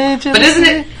is Hey, great. But isn't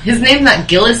it his name's not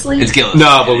Gillisley? It's Gillis.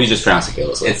 No, but we just pronounced it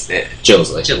Gillislee. It's it.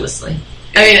 Gillislee. Gillisley.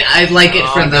 I mean, I like it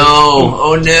for the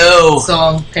Oh no.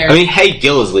 song. I mean, hey,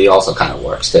 Gillisley also kind of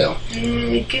works too.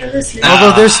 Gillisley.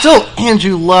 Although there's still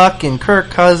Andrew Luck and Kirk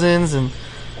Cousins and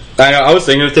I know. I was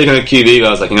thinking of taking a QB, but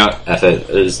I was like, you know what? F it.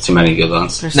 There's too many good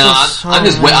ones. there's No, still I'm so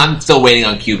just many. I'm still waiting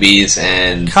on QBs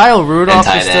and Kyle Rudolph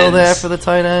and is tight still there ends. for the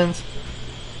tight ends.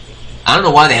 I don't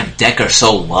know why they have Decker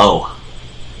so low.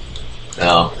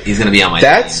 So he's gonna be on my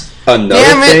That's team. another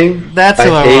Damn it! thing. That's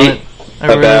who I hate wanted. I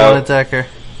really about- wanted Decker.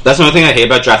 That's another thing I hate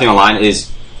about drafting online is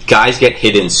guys get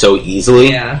hidden so easily.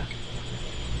 Yeah.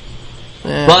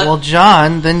 Yeah, But- well,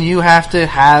 John, then you have to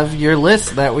have your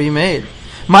list that we made.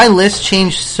 My list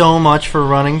changed so much for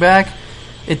running back.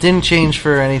 It didn't change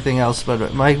for anything else,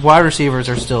 but my wide receivers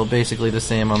are still basically the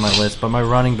same on my list. But my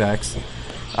running backs,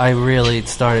 I really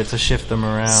started to shift them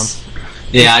around.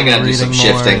 Yeah, I gotta do some Reading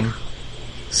more shifting and-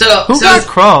 So Who got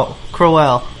Crowell?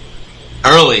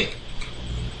 early.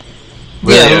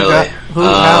 Really who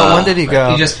early. when did he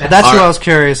go? He just- That's who R- I was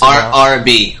curious about.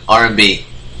 R&B. RB.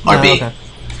 Oh, okay.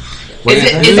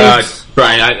 Is it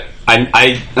Brian,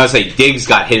 I say Diggs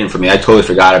got hidden for me. I totally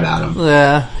forgot about him.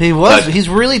 Yeah, he was. But- He's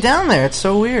really down there. It's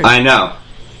so weird. I know.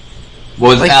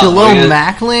 Was Like Al- below was it-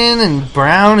 Macklin and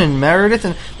Brown and Meredith,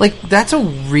 and like that's a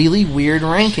really weird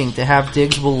ranking to have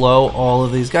Diggs below all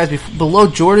of these guys, below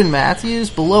Jordan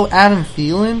Matthews, below Adam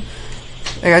Thielen.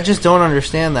 Like, I just don't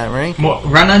understand that ranking.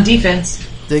 run on defense?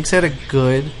 Diggs had a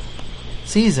good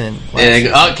season.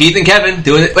 Keith and Kevin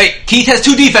doing it. Wait, Keith has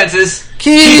two defenses.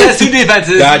 Keith! has two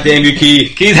defenses. God damn you,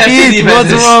 Keith. Keith has two Keith, what's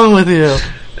defenses. wrong with you?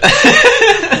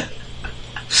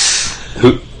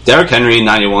 Derrick Henry,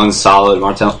 91, solid.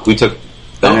 Martel. We took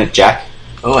Bennett Jack.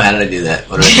 Oh, how did I do that?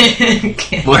 What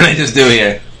did I just do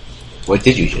here? What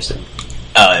did you just say?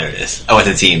 Oh, there it is. I went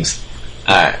to teams.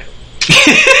 Alright.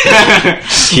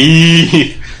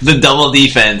 Keith. The double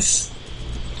defense.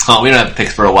 Oh, we don't have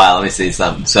picks for a while. Let me see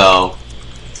something. So,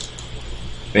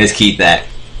 where's Keith at?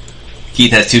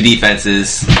 Keith has two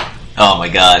defenses. Oh my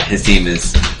god, his team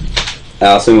is...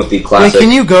 Allison with the Wait, classic.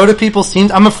 can you go to people's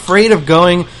teams? I'm afraid of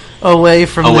going away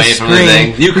from the Away from the screen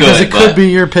thing. You because could, it could but- be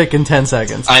your pick in 10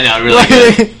 seconds. I know, really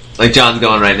good. Like John's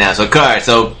going right now. So, alright,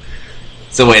 so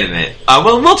wait a minute.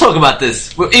 We'll talk about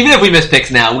this. Even if we miss picks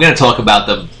now, we're going to talk about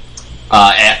them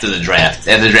after the draft.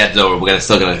 After the draft is over, we're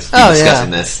still going to be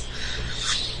discussing this.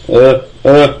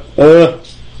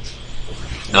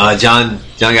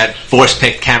 John got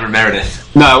force-picked Cameron Meredith.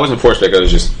 No, it wasn't forced pick. It was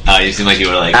just You seem like you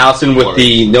were like... Allison with worried.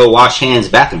 the no wash hands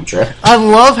bathroom trip. I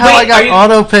love how Wait, I got are you-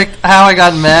 auto picked. How I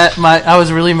got mad. I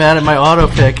was really mad at my auto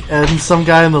pick, and some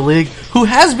guy in the league who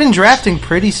has been drafting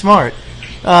pretty smart,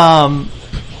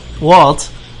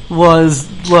 Walt,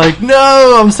 was like,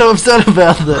 "No, I'm so upset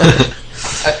about that."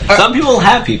 Some people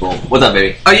have people. What's up,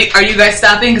 baby? Are you guys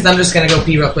stopping? Because I'm just gonna go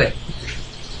pee real quick.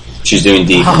 She's doing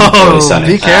D from Oh, Early Sunday.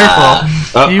 be careful!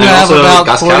 and You have also about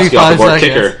Gostkowski off the 45 board seconds.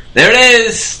 kicker. There it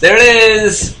is. There it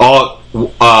is.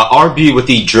 RB with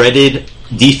the dreaded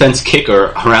defense kicker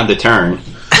around the turn.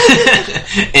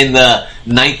 In the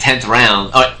 9th, 10th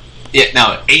round. Oh, yeah,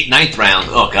 no, 8th, 9th round.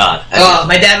 Oh, God. Oh,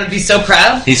 my dad would be so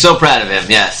proud. He's so proud of him,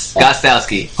 yes.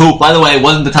 Gostkowski, who, by the way,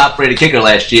 wasn't the top-rated kicker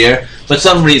last year, but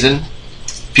some reason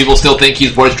people still think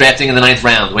he's worth drafting in the 9th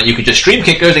round, when you could just stream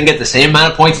kickers and get the same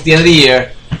amount of points at the end of the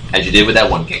year as you did with that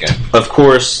one kicker. Of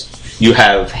course, you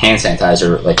have hand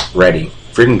sanitizer like ready.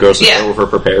 Freaking girls are Yeah. over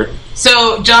prepared.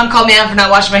 So John called me out for not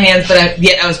washing my hands, but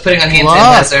yet I was putting on hand Luck.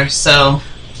 sanitizer. So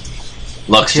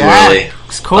Luck's too early.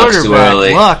 Jack's quarterback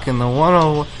early. Luck in the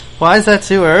 101. Why is that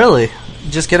too early?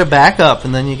 Just get a backup,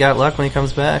 and then you got Luck when he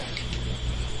comes back.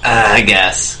 I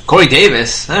guess. Corey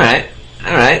Davis. All right.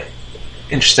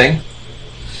 Interesting.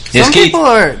 Here's Some Keith. people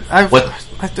are. What?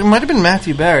 It might have been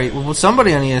Matthew Barry. Well,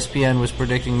 somebody on ESPN was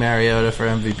predicting Mariota for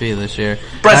MVP this year.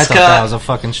 Prescott. I thought that was a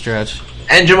fucking stretch.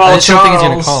 And Jamal I Charles. don't think he's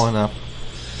going to call enough.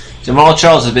 Jamal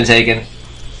Charles has been taken.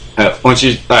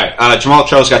 Jamal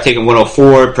Charles got taken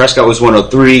 104. Prescott was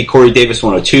 103. Corey Davis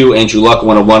 102. Andrew Luck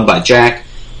 101 by Jack.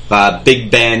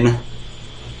 Big Ben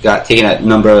got taken at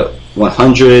number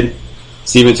 100.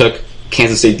 Steven took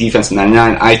Kansas State defense at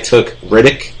 99. I took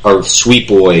Riddick, or Sweet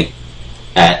Boy,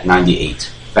 at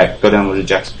 98. Alright, go down with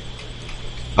Jackson.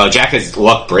 Jack is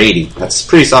Luck Brady. That's a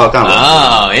pretty solid combo.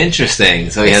 Oh, interesting.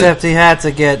 So Except he had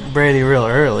to get Brady real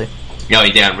early. Oh,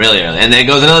 he down really early. And then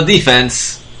goes another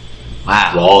defense.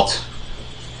 Wow. Walt.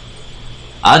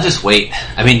 I'll just wait.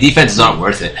 I mean, defenses aren't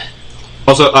worth it.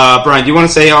 Also, Brian, do you want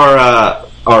to say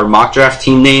our mock draft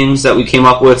team names that we came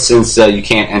up with, since you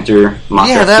can't enter mock draft team names?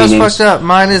 Yeah, that was fucked up.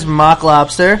 Mine is Mock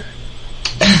Lobster.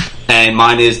 And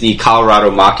mine is the Colorado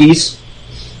Mockies.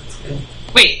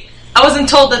 Wait, I wasn't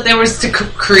told that there was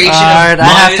creation Alright, I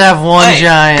have to have one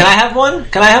giant. Can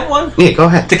I have one? Yeah, go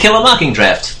ahead. To Kill a Mocking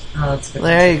Draft. Oh, that's good.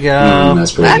 There you go.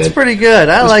 That's pretty good.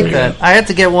 I like pretty that. good. I had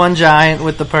to get one giant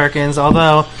with the Perkins,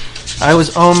 although I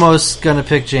was almost going to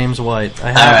pick James White.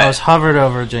 I was hovered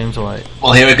over James White.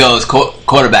 Well, here it goes.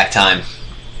 Quarterback time.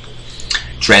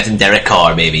 Drafting Derek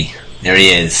Carr, baby. There he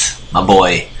is. My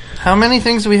boy. How many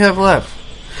things do we have left?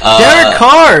 Derek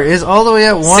Carr is all the way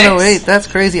at 108. 6. That's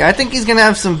crazy. I think he's going to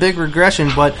have some big regression,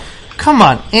 but come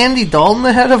on. Andy Dalton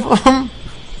ahead of him?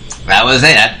 That was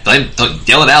it. Blame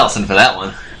Dylan Allison for that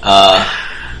one.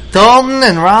 Dalton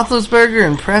and Roethlisberger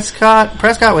and Prescott.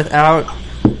 Prescott without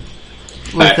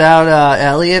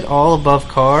Elliott, all above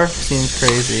Carr, seems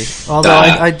crazy. Although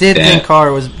I did think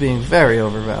Carr was being very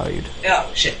overvalued.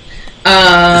 Oh, shit.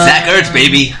 Zach Ertz,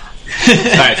 baby.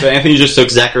 Alright, so Anthony just took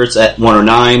Zach Ertz at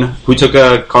 109. Who took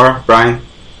a Carr? Brian?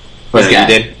 This guy. You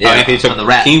did? Yeah, Anthony took on the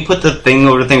wrap. Can you put the thing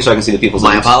over the thing so I can see the people's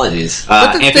My names? apologies. Put the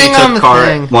Anthony thing on the took Carr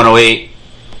thing. at 108.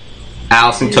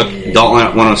 Allison took Dalton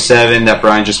at 107, that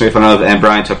Brian just made fun of, and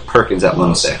Brian took Perkins at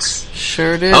 106.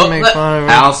 Sure did Oh, make fun of him.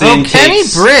 Allison Kenny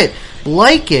takes- Britt.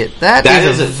 Like it. That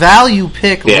is a value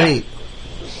pick late.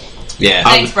 Yeah.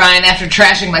 Thanks, Brian, after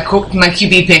trashing my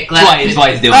QB pick. That's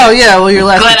why he's doing Oh, it. yeah, well, your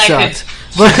last Glad pick I sucked.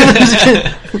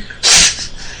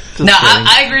 No,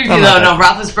 I agree with you, though. No,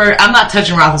 Roethlisberger. I'm not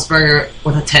touching Roethlisberger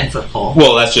with a 10-foot pole.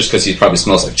 Well, that's just because he probably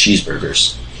smells like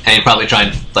cheeseburgers. And he probably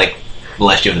tried to,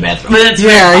 molest you in the bathroom. But that's Yeah,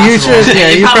 very you possible. should- yeah,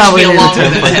 He you probably probably should be need a longer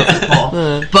than a 10-foot 10-foot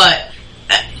pole. But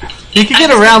You can get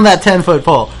around that 10-foot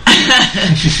pole.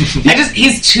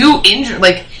 he's too injured.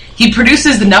 Like, he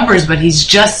produces the numbers, but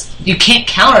you can't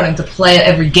count on him to play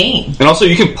every game. And also,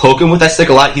 you can poke him with that stick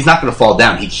a lot. He's not going to fall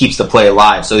down. He keeps the play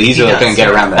alive, so he's going to get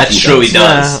around that. That's true, he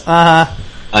does. Yeah, So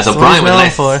That's what Brian he's with a known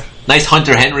nice, for. nice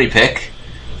Hunter Henry pick.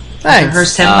 Thanks.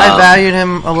 Hurst him. I valued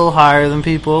him a little higher than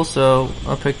people, so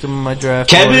I picked him in my draft.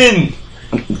 Kevin!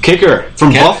 Kicker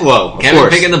from Buffalo, of Kevin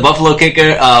course. picking the Buffalo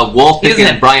kicker. Walt He doesn't picking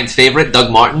have- Brian's favorite, Doug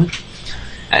Martin.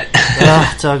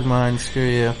 Doug Mine, screw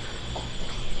you.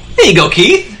 There you go,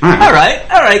 Keith. All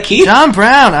right, Keith. John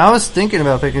Brown. I was thinking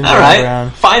about picking All John right,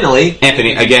 Brown. finally.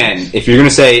 Anthony, again, if you're going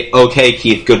to say, okay,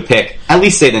 Keith, good pick, at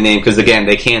least say the name, because, again,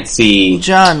 they can't see...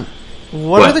 John,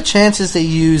 what What? are the chances they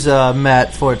use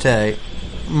Matt Forte?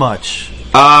 Much.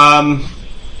 I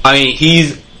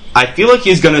mean, I feel like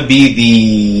he's going to be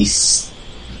the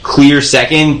clear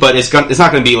second, but it's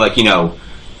not going to be like,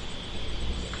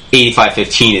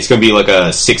 85-15. It's going to be like a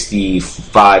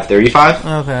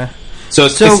 65-35. Okay. So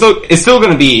it's still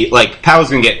going to be like Powell's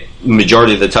going to get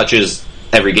majority of the touches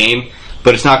every game,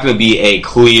 but it's not going to be a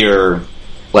clear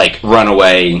like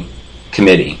runaway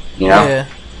committee. Yeah.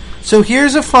 So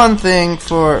here's a fun thing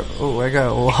for. Oh, I got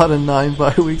a lot of 9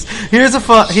 bye weeks. Here's a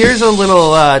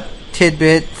little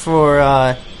tidbit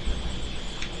for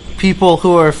people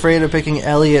who are afraid of picking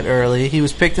Elliott early. He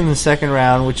was picked in the second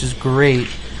round, which is great,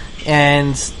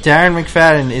 and Darren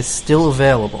McFadden is still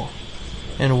available,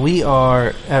 and we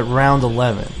are at round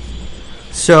 11.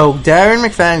 So Darren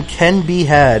McFadden can be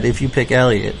had if you pick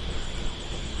Elliott.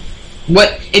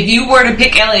 What if you were to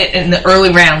pick Elliott in the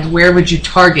early rounds? Where would you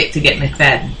target to get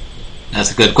McFadden?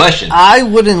 That's a good question. I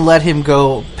wouldn't let him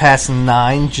go past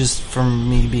 9 just from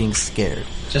me being scared.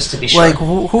 Just to be sure. Like,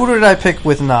 who did I pick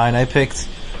with 9? I picked,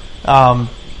 I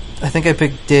think I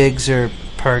picked Diggs or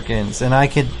Perkins, and I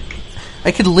could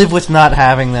live with not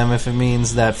having them if it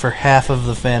means that for half of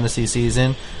the fantasy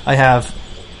season, I have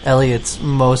Elliott's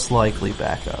most likely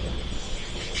backup.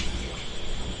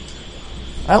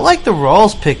 I like the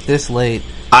Rawls pick this late.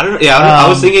 I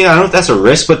was thinking, I don't know if that's a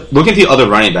risk, but look at the other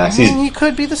running backs. He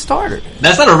could be the starter.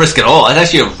 That's not a risk at all. That's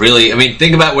actually a really... I mean,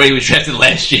 think about where he was drafted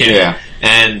last year. Yeah.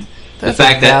 And That's the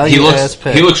fact a that he value-ass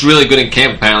pick. looks really good in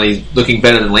camp, apparently. He's looking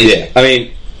better than Lazy. Yeah, I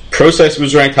mean, Process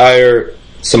was ranked higher.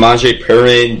 Samaje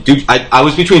Perrin, Duke. I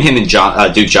was between him and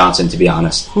Duke Johnson, to be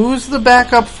honest. Who's the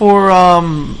backup for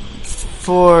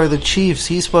the Chiefs?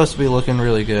 He's supposed to be looking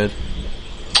really good.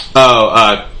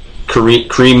 Oh, Kareem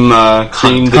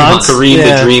Hunt?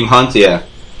 the Dream Hunt, yeah.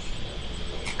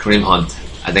 Kareem Hunt.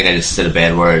 I think I just said a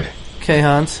bad word. K.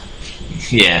 Hunt.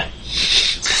 Yeah.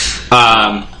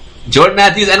 Jordan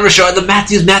Matthews and Rashard, the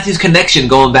Matthews connection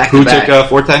going back Who to back. took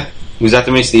Forte? Who's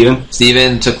after me?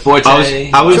 Steven took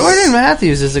Forte. I was Jordan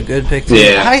Matthews is a good pick too.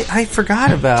 Yeah. I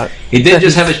forgot about. He did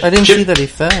just have a I didn't chip- see that he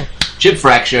fell. chip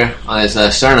fracture on his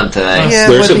sternum today. Yeah,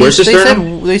 Where's but the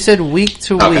sternum? They said week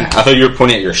to Okay, week. I thought you were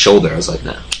pointing at your shoulder. I was like,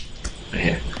 No. Right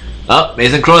here. Oh,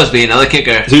 Mason Crosby, another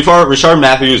kicker. To be fair, Richard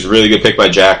Matthews, really good pick by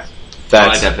Jack. I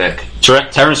like that pick.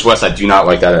 Terrence West, I do not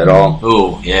like that at all.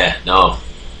 Ooh, yeah, no.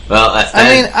 Well, that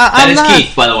I'm is not-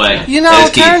 Keith, by the way. You That know,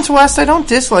 is Keith. Terrence West, I don't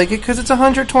dislike it because it's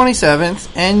 127th,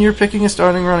 and you're picking a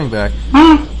starting running back.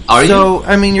 Are you? So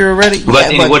I mean, you're already. What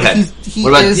about Danny Woodhead? He What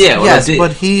about- is, yeah, what yes, about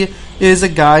but he is a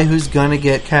guy who's going to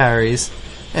get carries,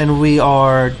 and we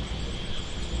are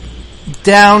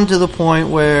down to the point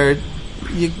where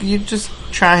you're just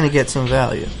trying to get some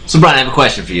value. So, Brian, I have a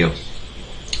question for you.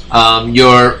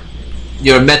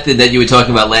 Your method that you were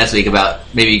talking about last week about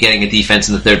maybe getting a defense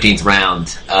in the 13th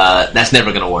round, that's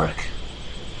never going to work.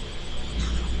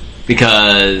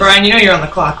 Because... Brian, you know you're on the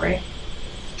clock, right?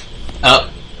 Oh,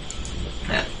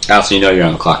 Also, you know you're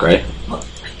on the clock, right?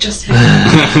 Just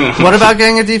What about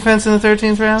getting a defense in the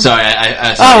 13th round? sorry.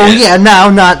 I Oh sorry. yeah,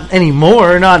 now not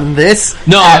anymore, not in this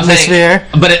No, I'm atmosphere.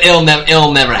 saying, but it'll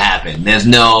never happen. There's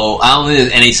no... I don't think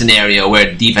there's any scenario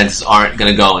where defenses aren't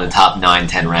going to go in the top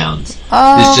 9-10 rounds.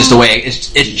 It's just the way... It's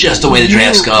just the way the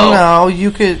drafts go. No, you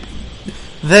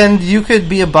could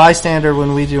be a bystander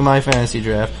when we do my fantasy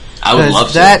draft. I would 'Cause love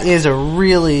to. That is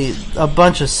a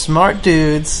bunch of smart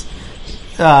dudes,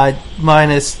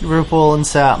 minus RuPaul and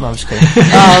Sal. No, I'm just kidding.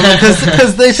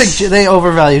 Because they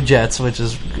overvalue Jets, which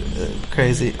is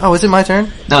crazy. Oh, is it my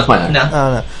turn? No, it's my turn. no.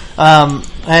 Oh no.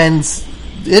 And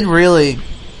it really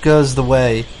goes the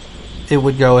way it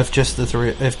would go if just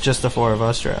the four of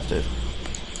us drafted.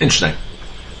 Interesting.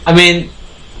 I mean,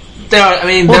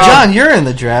 Well, John, you're in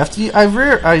the draft. I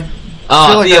feel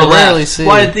like Theo I rarely left. see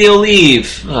Why did Theo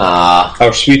leave?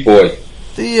 Our sweet boy.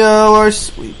 Theo, our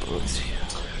sweet boys.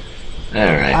 All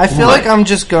right. I feel like I'm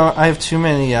just going. I have too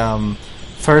many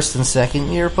first and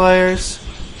second year players.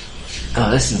 Oh,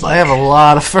 this is I like... have a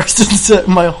lot of first and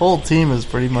second. My whole team is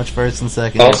pretty much first and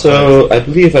second. year players. Also, I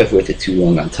believe I've waited too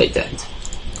long on tight end.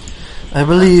 I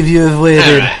believe you have waited.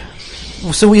 All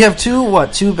right. So we have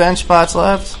two bench spots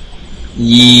left.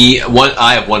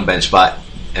 I have one bench spot,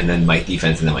 and then my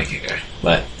defense, and then my kicker.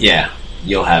 But yeah,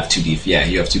 you'll have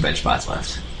you have two bench spots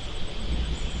left.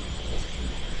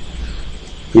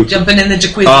 Jumping in the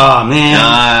jacuzzi. Oh man.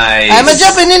 Nice. I'm a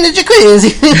jumping in the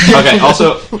jacuzzi. Okay.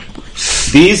 Also,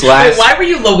 these Wait, last. why were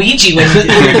you Luigi when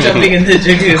you were jumping in the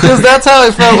jacuzzi? Because that's how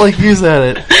I felt like you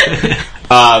said it.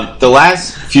 The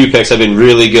last few picks have been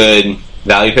really good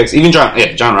value picks. Even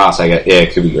John Ross,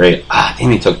 it could be great.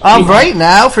 Damn, he took. Right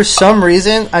now, for some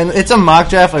reason, it's a mock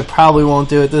draft. I probably won't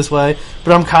do it this way,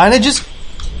 but I'm kind of just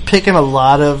picking a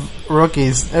lot of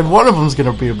rookies, and one of them's going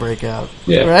to be a breakout.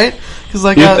 Yeah. Right? Because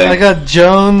I You'd got think.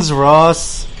 Jones,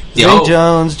 Ross, Zay Yo.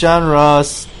 Jones, John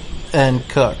Ross, and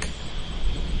Cook.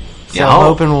 So Yo. I'm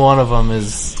hoping one of them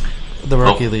is the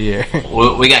rookie of the year.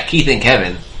 We got Keith and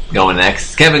Kevin going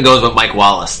next. Kevin goes with Mike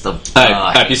Wallace.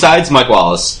 Besides Mike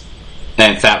Wallace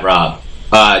and Fat Rob,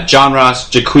 John Ross,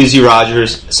 Jacquizzi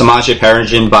Rogers, Samaje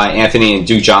Perrin by Anthony, and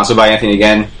Duke Johnson by Anthony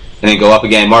again, and then go up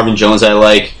again. Marvin Jones, I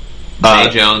like.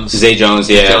 Zay Jones,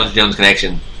 yeah. Jones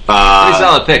connection. Pretty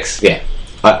solid picks. Yeah.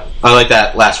 I like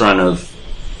that last run of.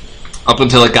 Up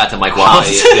until it got to Mike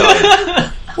Wallace.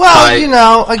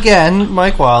 Well, again,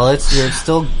 Mike Wallace, you're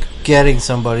still getting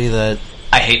somebody that.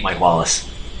 I hate Mike Wallace.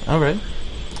 All right.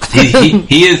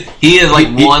 He is like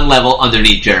one level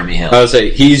underneath Jeremy Hill. I would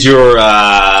say he's your.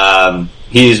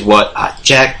 He's what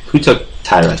Jack. Who took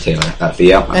Tyrod Taylor?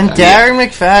 Theo. And Darren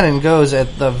McFadden goes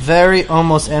at the very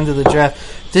almost end of the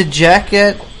draft. Did Jack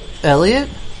get Elliott?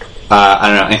 I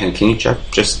don't know. Anthony, can you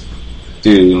just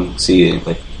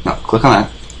click on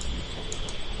that.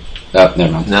 Oh,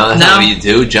 never mind. No, that's No. not what you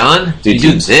do, John. Dude,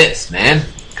 you do this, man.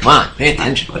 Come on, pay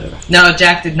attention. Whatever. No,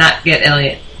 Jack did not get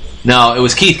Elliott. No, it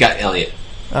was Keith got Elliott.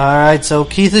 All right, so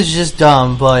Keith is just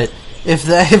dumb, but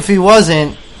if he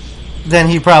wasn't, then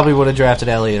he probably would have drafted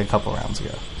Elliott a couple rounds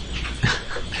ago.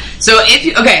 So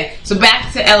so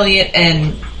back to Elliott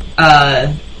and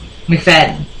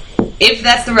McFadden. If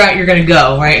that's the route you're going to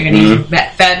go, right? You're going to use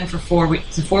McFadden for 4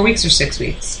 weeks. Is it 4 weeks or 6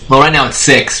 weeks? Well, right now it's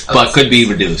 6, but could be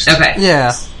reduced. Okay.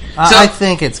 Yeah. I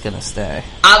think it's going to stay.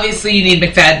 Obviously, you need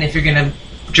McFadden if you're going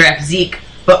to draft Zeke,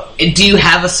 but do you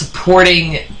have a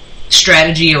supporting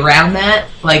strategy around that?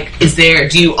 Like,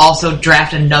 do you also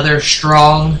draft another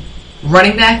strong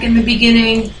running back in the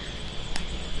beginning?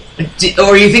 Or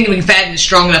are you thinking McFadden is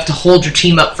strong enough to hold your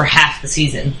team up for half the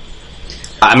season?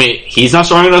 I mean, he's not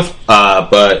strong enough,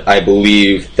 but I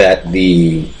believe that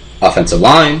the offensive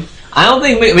line... I don't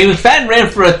think... I mean, McFadden ran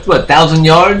for, 1,000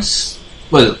 yards?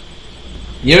 Was it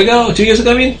a year ago? 2 years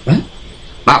ago, I mean? What?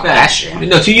 Not last year.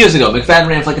 No, 2 years ago. McFadden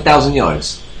ran for 1,000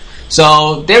 yards.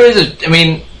 So, there is a... I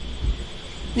mean...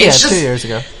 Yeah, it's just, 2 years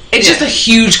ago. It's just a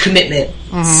huge commitment.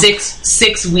 Mm-hmm.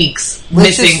 Six weeks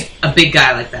missing a big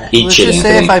guy like that. Let's just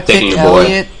say if I pick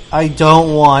Elliott, I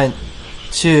don't want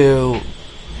to...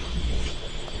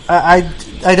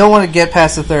 I don't want to get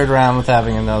past the third round without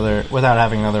having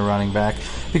another running back.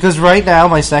 Because right now,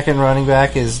 my second running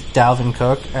back is Dalvin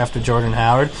Cook after Jordan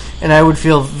Howard. And I would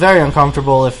feel very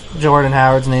uncomfortable if Jordan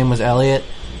Howard's name was Elliott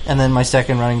and then my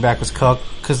second running back was Cook.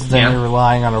 Because then you're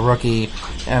relying on a rookie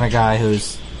and a guy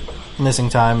who's missing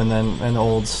time and then an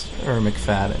old or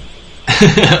McFadden.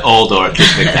 Old or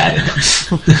just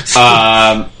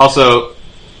McFadden. Also,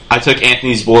 I took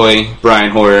Anthony's boy,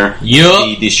 Brian Hoyer,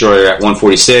 the destroyer at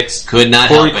 146. Could not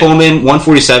Corey help Coleman,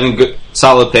 147, good,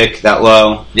 solid pick, that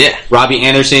low. Yeah. Robbie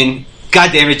Anderson,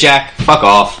 God damn it, Jack, fuck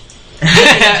off.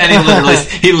 And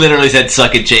he literally said,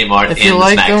 suck it, J Mart, in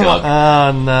the smack talk.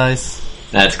 Oh, nice.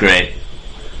 That's great.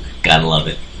 Gotta love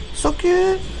it. So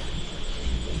good.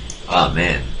 Oh,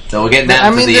 man. So we're getting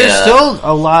down to the... there's still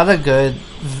a lot of good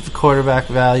quarterback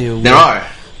value. There are.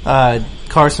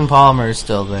 Carson Palmer is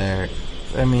still there.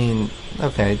 I mean,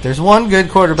 okay, there's one good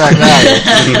quarterback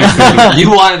value.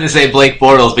 You wanted to say Blake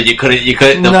Bortles, but you couldn't. You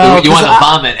wanted to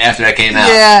vomit after that came out.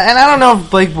 Yeah, and I don't know if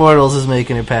Blake Bortles is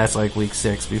making it past like week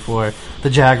 6 before the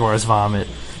Jaguars vomit.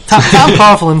 Tom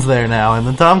Coughlin's there now, and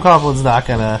then Tom Coughlin's not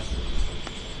gonna.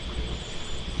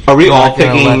 Are we all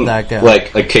picking like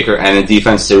a kicker and a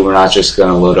defense too? We're not just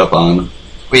gonna load up on.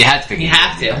 Well, you have to pick. You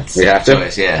have to. We have to.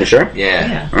 Choice, yeah. You sure?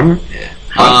 Yeah. Mm-hmm. Yeah.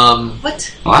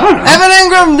 What? Well, I don't know. Evan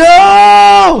Ingram,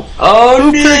 no! Oh,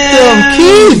 who picked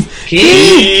him?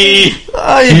 Keith.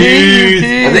 I hate you,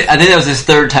 Keith. I think that was his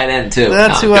third tight end too.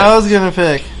 That's who I was gonna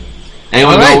pick.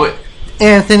 Anyone go with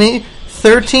Anthony?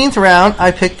 13th round,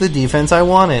 I picked the defense I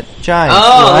wanted. Giants.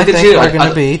 Oh, I think are going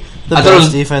to be the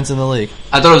best defense in the league.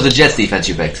 I thought it was the Jets defense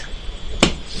you picked.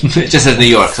 It just says New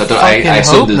York, so I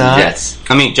assumed it was the Jets.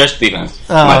 I mean, Jets defense.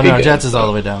 Oh, no, Jets is all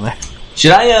the way down there.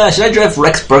 Should I draft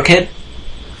Rex Burkhead?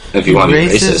 If you want to be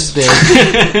racist.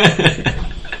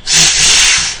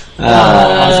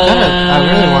 I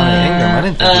really wanted Ingram. I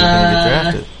didn't think he was going to get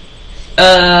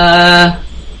drafted.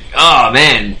 Oh,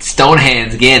 man. Stone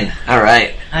hands again. All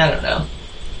right. I don't know.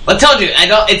 I told you,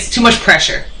 it's too much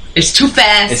pressure. It's too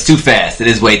fast. It's too fast. It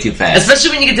is way too fast.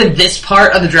 Especially when you get to this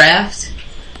part of the draft.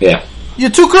 Yeah. You're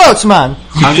too close, man.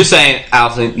 I'm just saying,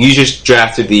 Allison, you just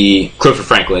drafted the Clifford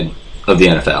Franklin of the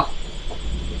NFL.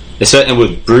 And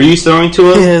with Breeze throwing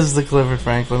to him... He is the Clifford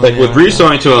Franklin. Like, with Breeze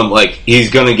throwing to him, like, he's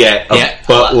going to get a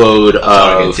buttload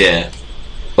of,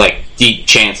 like, deep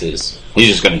chances. He's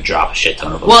just going to drop a shit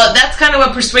ton of them. Well, that's kind of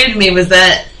what persuaded me, was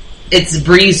that it's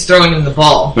Breeze throwing him the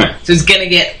ball. Right. So he's going to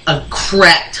get a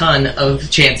crap ton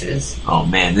of chances. Oh,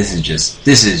 man, this is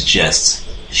just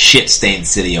shit-stained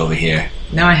city over here.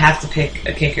 Now I have to pick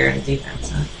a kicker and a defense,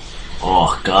 huh?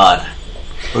 Oh, God.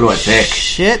 What do I pick?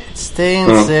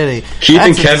 Shit-stained city. Keith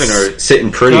and Kevin are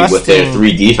sitting pretty with their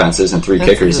 3 defenses and 3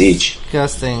 kickers each.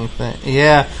 Disgusting thing.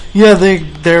 Yeah,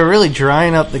 they're really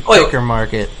drying up the kicker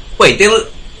market. Wait,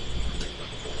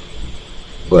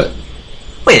 What?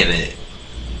 Wait a minute.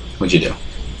 What'd you do?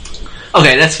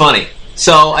 Okay, that's funny.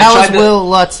 So How is Will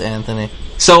Lutz, Anthony?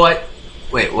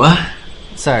 Wait, what?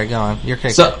 Sorry, go on. Your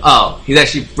kicker. He's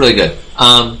actually really good.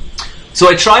 So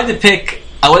I tried to pick.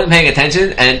 I wasn't paying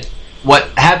attention, and what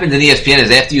happens in ESPN is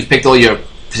after you've picked all your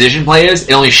position players,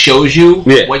 it only shows you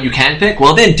what you can pick.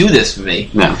 Well, it didn't do this for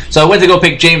me. No. So I went to go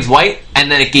pick James White,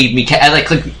 and then it gave me. I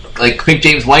clicked pick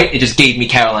James White. It just gave me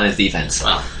Carolina's defense.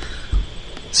 Wow.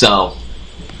 So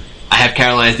I have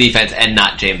Carolina's defense and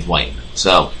not James White.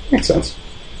 So makes sense.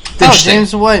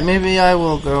 James White. Maybe I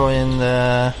will go in.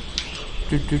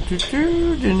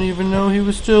 Didn't even know he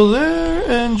was still there.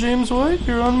 And James White,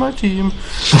 you're on my team.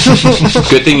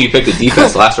 Good thing you picked the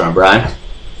defense last round, Brian.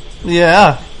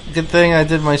 Yeah, good thing I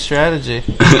did my strategy.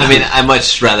 I mean, I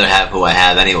much rather have who I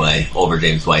have anyway over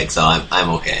James White, so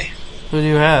I'm okay. Who do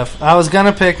you have? I was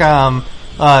gonna pick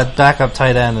backup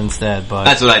tight end instead, but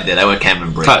that's what I did. I went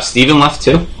Cameron Briggs. Steven left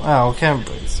too. Oh, Cameron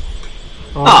Briggs.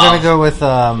 Well, I'm gonna go with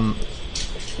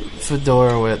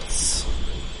Fedorowicz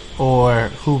or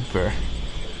Hooper.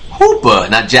 Hooper,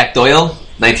 not Jack Doyle.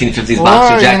 1950s Or,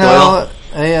 boxer Jack Doyle.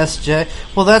 ASJ.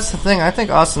 Well, that's the thing. I think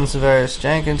Austin Severus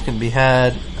Jenkins can be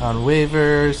had on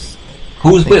waivers.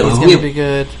 Who's I think he's going to be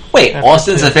good. Wait, after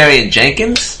Austin two. Safarian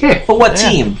Jenkins? Yeah. For what Yeah.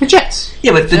 team? The Jets.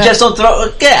 Yeah, but the Yeah. Jets don't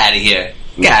throw. Get out of here.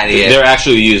 Get out of here. They're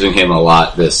actually using him a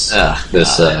lot this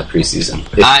preseason.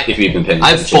 If you've been paying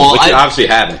attention, which you obviously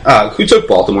haven't. Who took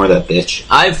Baltimore? That bitch.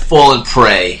 I've fallen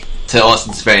prey to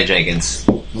Austin Safarian Jenkins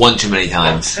one too many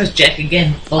times. That was Jack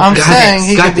again. I'm God, saying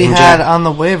he could be goddamn had Jack. on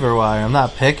the waiver wire. I'm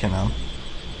not picking him.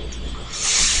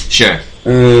 Sure.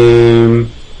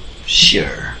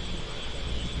 Sure.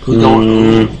 Who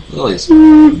don't? Who is?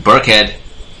 Burkhead.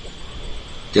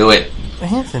 Do it.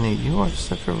 Anthony, you are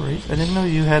such a race. I didn't know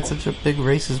you had such a big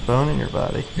racist bone in your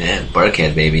body. Man,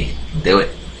 Burkhead, baby. Do it.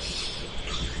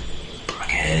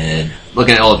 Burkhead.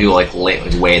 Looking at all the people like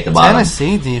way at the bottom.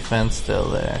 Tennessee defense still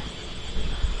there.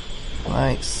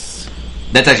 Nice.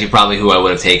 That's actually probably who I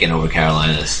would have taken over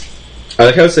Carolina's. I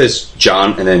like how it says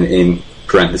John and then in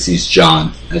parentheses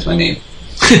John as my name.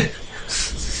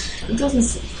 It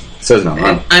doesn't. It says no.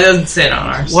 It doesn't sit on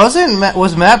ours.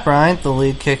 Was Matt Bryant the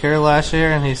lead kicker last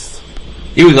year? And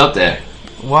He was up there.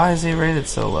 why is he rated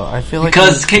so low? I feel like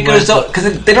Because kickers don't,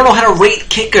 because they don't know how to rate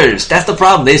kickers. That's the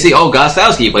problem. They say, "Oh,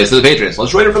 Gostowski plays for the Patriots.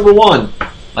 Let's rate him number one."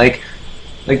 Like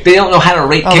they don't know how to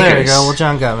rate Oh, kickers. there you go. Well,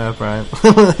 John got Matt Bryant.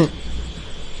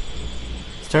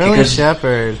 Sterling Kickers-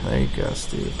 Shepard. There you go,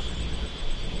 Steve.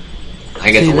 I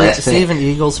get the last Steve pick. an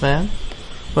Eagles fan,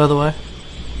 by the way.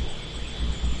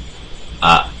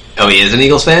 Oh, he is an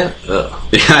Eagles fan. Ugh.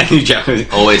 Yeah, I knew John.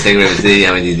 Always take Rivers D.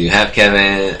 How many do you have,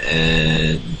 Kevin?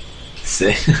 And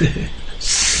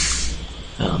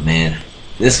oh man,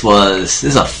 this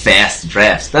is a fast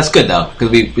draft. That's good though, because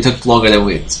we took longer than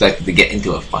we expected to get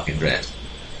into a fucking draft.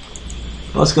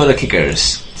 Let's go to kickers.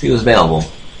 See who's available.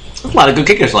 There's a lot of good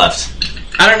kickers left.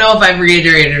 I don't know if I've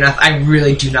reiterated enough. I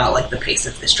really do not like the pace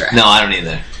of this draft. No, I don't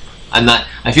either. I'm not.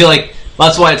 I feel like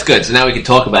that's why it's good. So now we can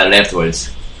talk about it afterwards.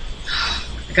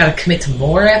 I gotta commit to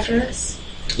more after this.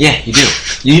 Yeah, you do.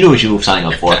 You knew what you were signing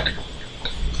up for.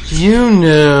 You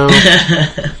knew.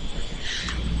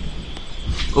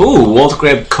 Ooh, Walt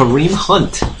grabbed Kareem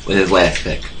Hunt with his last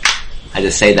pick. I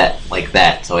just say that like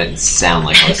that, so it didn't sound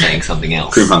like I was saying something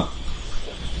else. Kareem Hunt.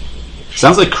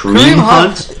 Sounds like Kareem Kareem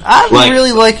Hunt. I'm Like-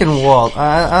 really liking Walt.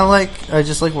 I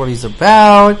just like what he's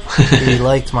about. He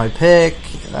liked my pick.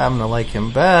 I'm gonna like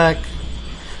him back.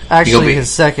 Actually, his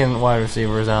second wide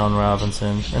receiver is Allen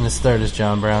Robinson, and his third is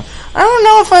John Brown. I don't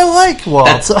know if I like Walt.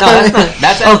 That's Keith.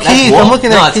 that's I'm Walt. looking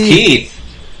no, at it's Keith. Keith.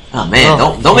 Oh man,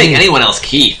 Oh, don't make Keith. anyone else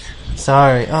Keith.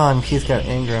 Sorry. Oh, and Keith got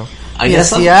Ingram. I Yeah, guess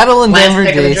so. Seattle and Last Denver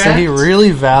pick of the Day said he draft?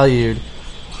 really valued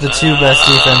the two best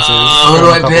defenses. Who from do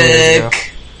a I couple years ago.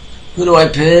 pick? Who do I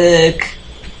pick?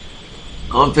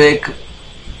 I'm gonna pick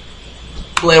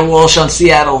Blair Walsh on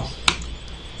Seattle.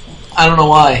 I don't know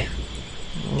why.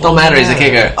 Don't matter, he's a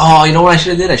kicker. Oh, you know what I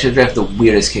should have did? I should have drafted the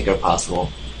weirdest kicker possible.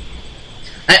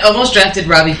 I almost drafted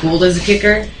Robbie Gould as a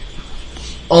kicker,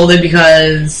 only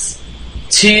because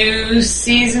 2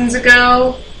 seasons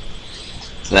ago,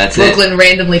 So that's it. Brooklyn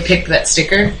randomly picked that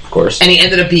sticker, Of course. and he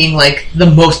ended up being like the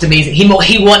most amazing. He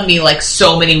won me like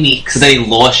so many weeks. So then he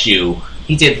lost you.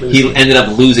 He did lose. He ended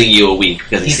up losing you a week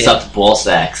because he He did. sucked ball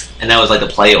sacks, and that was like the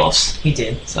playoffs. He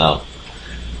did. So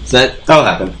that That'll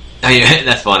happen.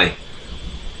 that's funny.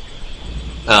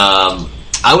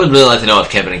 I would really like to know if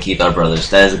Kevin and Keith are brothers.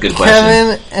 That is a good question.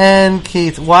 Kevin and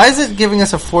Keith. Why is it giving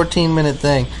us a 14-minute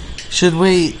thing? Should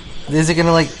we? Is it going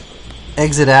to like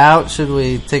exit out? Should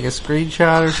we take a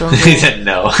screenshot or he something? said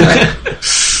no.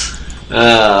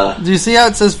 Do you see how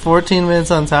it says 14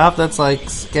 minutes on top? That's like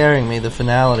scaring me. The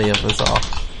finality of this all.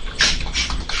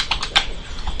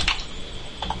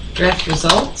 Draft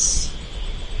results.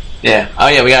 Yeah. Oh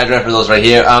yeah, we got a draft results right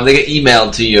here. They get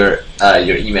emailed to your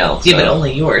email. Yeah, but so-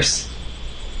 only yours.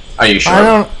 Are you sure? I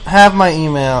don't have my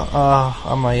email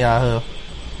on my Yahoo.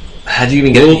 How do you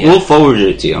even get it? We'll forward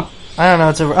it to you. I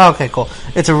don't know. Okay, cool.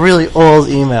 It's a really old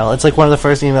email. It's like one of the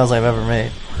first emails I've ever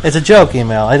made. It's a joke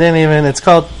email. It's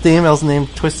called, the email's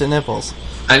named Twisted Nipples.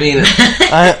 I mean,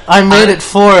 I made it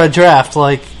for a draft,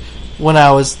 like, when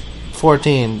I was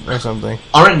 14 or something.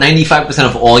 aren't 95%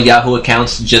 of all Yahoo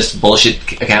accounts just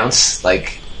bullshit accounts?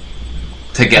 Like,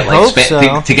 to get I hope so.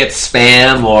 to get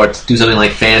spam or to do something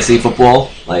like fantasy football,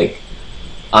 like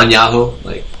on Yahoo.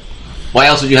 Like, why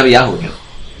else would you have a Yahoo account?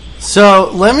 So,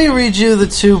 let me read you the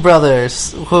two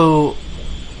brothers who,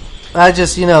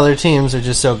 their teams are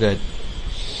just so good.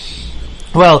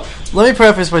 Well, let me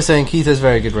preface by saying Keith has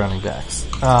very good running backs.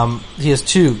 He has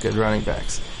 2 good running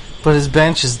backs. But his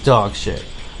bench is dog shit.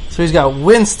 So he's got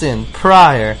Winston,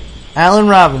 Pryor, Allen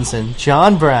Robinson,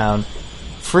 John Brown,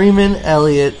 Freeman,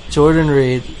 Elliott, Jordan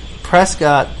Reed,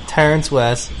 Prescott, Terrence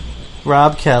West,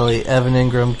 Rob Kelly, Evan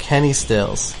Ingram, Kenny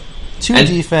Stills. 2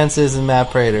 defenses and Matt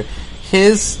Prater.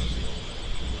 His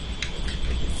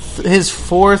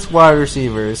 4th wide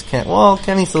receiver is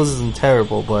Kenny Stills isn't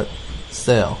terrible, but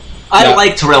still. I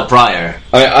like Terrell Pryor.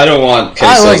 I don't want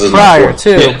Kenny I Stills like as my Pryor fourth.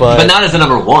 too, Yeah. but not as the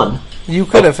number 1. you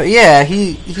could have. Yeah,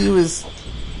 he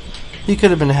could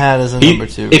have been had as a number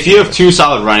 2. If you have 2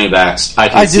 solid running backs, I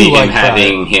can I do see like him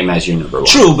having him as your number 1.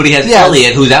 True, but he has Yeah.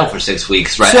 Elliott, who's out for 6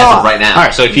 weeks as of right now. All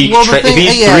right, so if he's Well, the thing-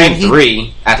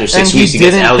 3-3 after 6 and he weeks, he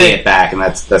gets didn't Elliott pick- back, and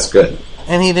that's good.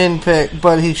 And he didn't pick,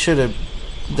 but he should have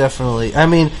definitely. I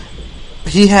mean,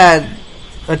 he had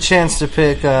a chance to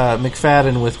pick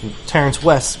McFadden with Terrence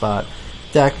West's spot,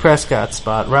 Dak Prescott's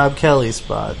spot, Rob Kelly's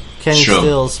spot, Kenny Sure.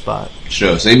 Stills' spot.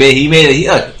 True. So he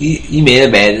made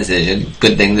a bad decision.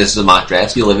 Good thing this is a mock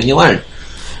draft. You live and you learn.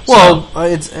 Well,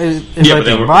 it Yeah, might but be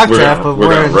then a mock we're draft, gonna- but we're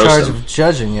we're gonna in roast charge him. of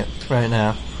judging it right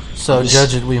now. So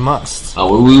judge it we must.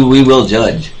 We will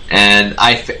judge. And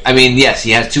I mean, yes,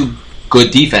 he has 2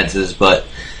 good defenses, but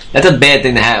that's a bad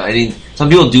thing to have. I mean, some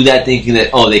people do that thinking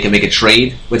that they can make a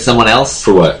trade with someone else.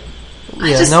 For what?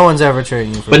 Yeah, no one's ever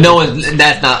trading you for But that. no one.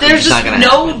 That's not. There's it's not just going to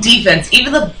no happen. defense.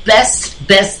 Even the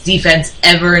best defense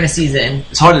ever in a season.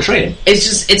 It's hard to trade him.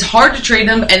 It's hard to trade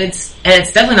them, and it's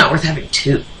definitely not worth having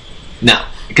 2. No,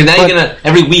 because now you're gonna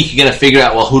every week you're gonna figure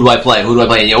out, well, who do I play? Who do I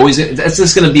play? And you always that's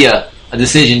just gonna be a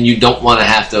decision you don't want to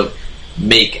have to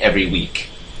make every week.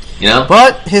 You know.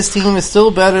 But his team is still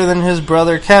better than his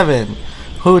brother Kevin,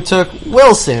 who took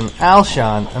Wilson,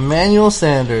 Alshon, Emmanuel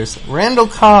Sanders, Randall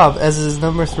Cobb as his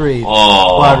number 3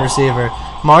 wide receiver,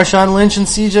 Marshawn Lynch and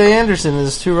C.J. Anderson as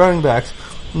his 2 running backs.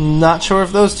 Not sure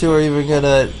if those 2 are even going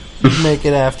to make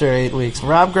it after 8 weeks.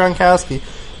 Rob Gronkowski.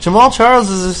 Jamal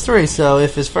Charles is his 3, so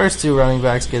if his first 2 running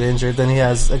backs get injured, then he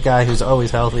has a guy who's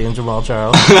always healthy in Jamal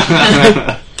Charles.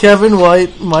 Kevin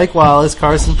White, Mike Wallace,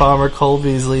 Carson Palmer, Cole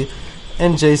Beasley,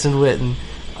 and Jason Witten.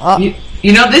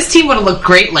 You know, this team would have looked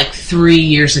great like 3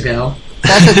 years ago.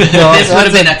 That's a dog. This would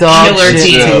have been a killer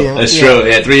team. That's true.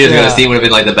 Yeah, 3 years ago, this team would have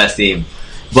been like the best team.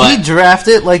 But he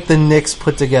drafted like the Knicks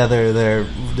put together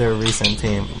their recent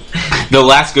team. The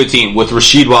last good team with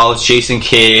Rasheed Wallace, Jason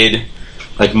Kidd,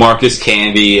 like Marcus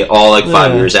Canby, all like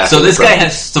 5 years after. so this the guy Browns.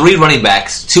 has 3 running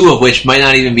backs, 2 of which might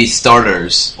not even be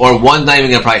starters, or one's not even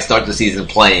going to probably start the season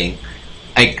playing.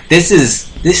 Like this is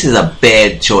a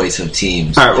bad choice of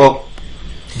teams. All right. Well,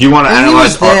 do you want to And he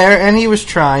was analyze? there, and he was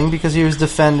trying because he was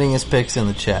defending his picks in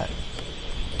the chat.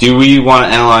 Do we want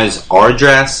to analyze our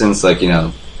draft since, like,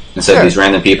 instead of these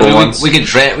random people ones? We could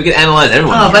analyze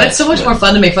everyone. Oh, but it's so much more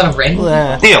fun to make fun of random.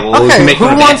 Yeah. Yeah, well, we Okay, can make who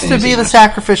fun of wants to Anthony's be the team.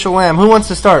 sacrificial lamb? Who wants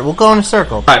to start? We'll go in a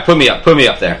circle. All right, put me up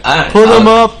there. All right, Put him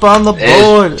up on the there's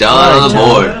board. John All on the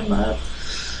right, board.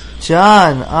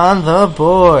 John on the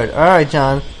board. All right,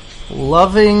 John.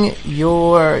 Loving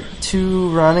your 2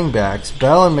 running backs,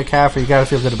 Bell and McCaffrey. You got to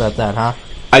feel good about that, huh?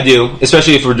 I do,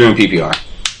 especially if we're doing PPR.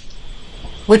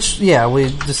 Which, yeah, we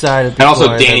decided. And also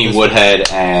before that Danny this- Woodhead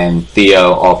and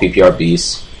Theo, all PPR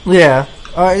beasts. Yeah.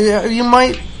 You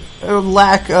might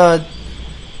lack a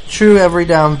true every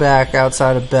down back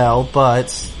outside of Bell, but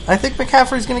I think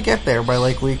McCaffrey's going to get there by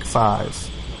like week 5.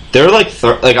 They're like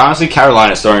honestly,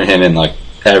 Carolina's throwing him in like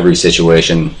every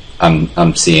situation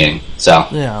I'm seeing. So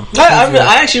Yeah.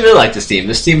 I actually really like this team.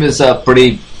 This team is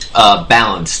pretty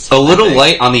balanced. a little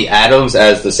light on the Adams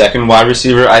as the second wide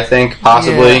receiver, I think,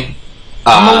 possibly. Yeah.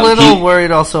 I'm a little he-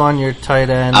 worried also on your tight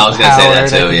end. I was gonna say that Howard.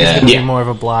 too, I think yeah. He's going to Yeah. be more of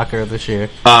a blocker this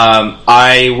year.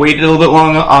 I waited a little bit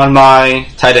long on my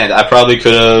tight end. I probably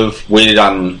could have waited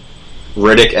on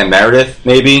Riddick and Meredith,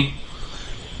 maybe.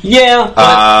 Yeah,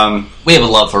 but we have a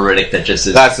love for Riddick that just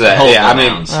is. That's it. holding Yeah, I mean-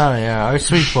 around. Oh, yeah. Our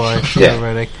sweet boy, Yeah.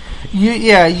 Riddick.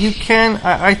 You can.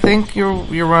 I think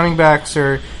your running backs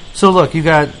are. So look, you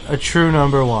got a true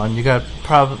number 1. You got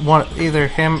probably one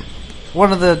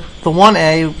of the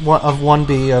 1A of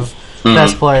 1B of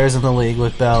best players in the league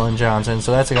with Bell and Johnson.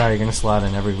 So that's a guy you're going to slot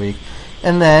in every week.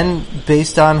 And then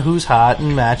based on who's hot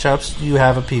and matchups, you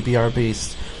have a PPR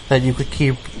beast that you could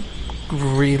keep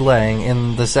relaying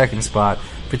in the second spot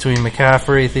between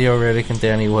McCaffrey, Theo Riddick, and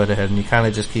Danny Woodhead, and you kind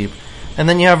of just keep. And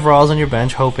then you have Rawls on your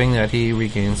bench, hoping that he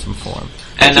regains some form.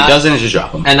 If he doesn't, just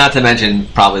drop him. And not to mention,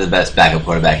 probably the best backup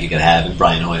quarterback you could have in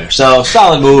Brian Hoyer. So,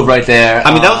 solid move right there.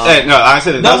 I mean, that was, no,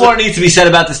 honestly, that no was more needs to be said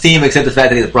about this team except the fact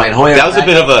that he's Brian Hoyer. That was a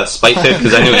bit of a spite pick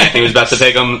because I knew Anthony was about to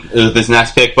pick him with this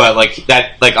next pick, but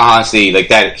honestly,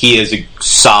 he is a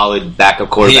solid backup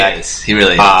quarterback. He is. He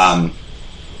really is.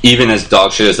 Even as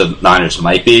dog shit as the Niners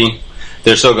might be,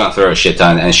 they're still going to throw a shit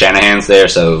ton, and Shanahan's there,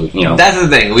 so That's the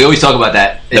thing. We always talk about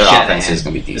that. Their Shanahan offense is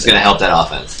gonna be decent. It's going to help that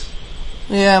offense.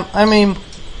 Yeah, I mean,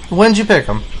 When'd you pick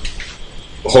him?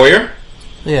 Hoyer?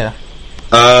 Yeah.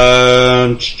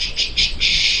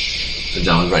 So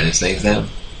John was writing his things down.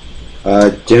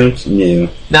 Don't know.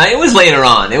 No, it was later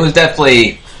on. It was definitely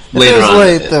If later it was on.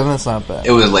 late, then that's not bad.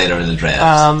 It was later in the draft.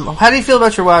 How do you feel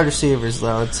about your wide receivers,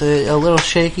 though? It's a little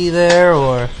shaky there,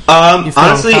 or you feel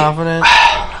Honestly, confident?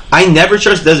 I never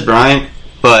trust Des Bryant,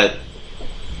 but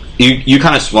you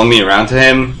kind of swung me around to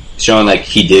him, showing like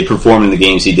he did perform in the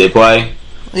games he did play.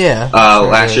 Yeah.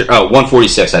 Last year,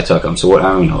 146 I took him, so I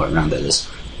don't even know what round that is.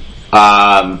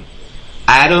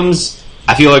 Adams,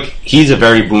 I feel like he's a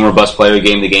very boomer bust player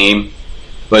game to game,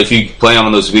 but if you play him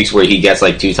on those weeks where he gets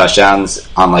like 2 touchdowns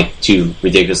on like 2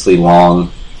 ridiculously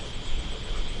long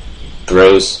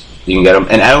throws, you can get him.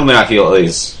 And Edelman, I feel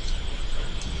is.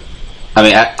 I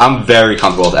mean, I'm very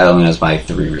comfortable with Edelman as my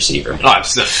 3 receiver.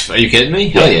 Are you kidding me?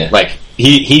 Hell yeah! Like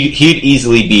he'd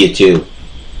easily be a 2,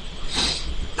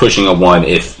 pushing a 1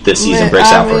 if the season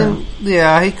breaks out for him.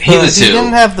 Yeah, he could. He's a 2. He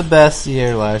didn't have the best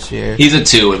year last year. He's a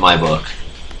 2 in my book.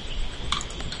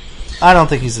 I don't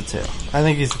think he's a 2. I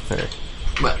think he's a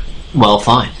 3. Well,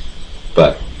 fine.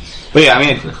 But yeah,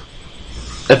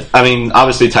 I mean,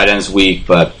 obviously tight end's weak,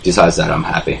 but besides that, I'm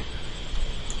happy.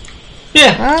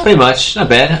 Yeah, pretty much. Not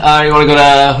bad. You want to go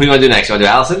to... Who do you want to do next? You want to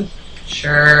do Allison?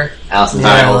 Sure. Allison's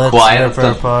Yeah, a little let's quiet. rip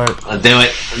her apart. Let's do it.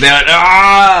 Let's do it.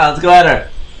 Let's go at her.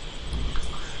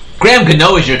 Graham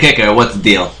Gano is your kicker. What's the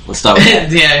deal? Let's start with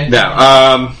that. Yeah.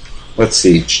 Now, let's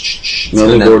see.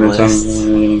 go down Gordon. the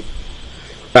list.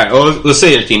 All right, well, let's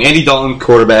say your team. Andy Dalton,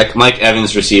 quarterback. Mike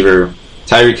Evans, receiver.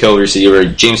 Tyreek Hill, receiver.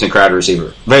 Jameson Crowder,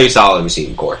 receiver. Very solid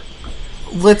receiving core.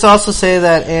 Let's also say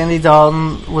that Andy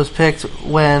Dalton was picked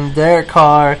when Derek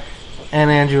Carr and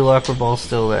Andrew Luck were both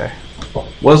still there.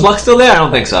 Was Luck still there? I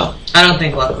don't think so. I don't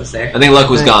think Luck was there. I think Luck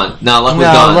was gone. No, Luck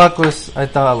was gone. I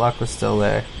thought Luck was still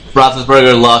there.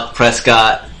 Roethlisberger, Luck,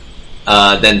 Prescott,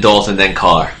 then Dalton, then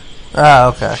Carr. Oh,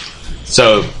 okay.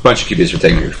 So, a bunch of QBs were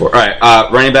taken here before. All right,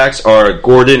 running backs are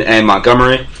Gordon and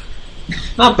Montgomery.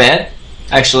 Not bad.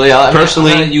 Actually,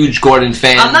 Personally- I'm not a huge Gordon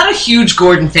fan. I'm not a huge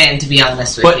Gordon fan, to be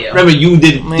honest with But you. remember, you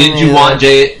did Me you neither. want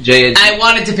J? I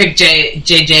wanted to pick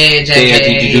JJ in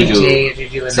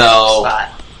that So-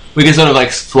 spot. We can sort of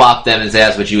like swap them and say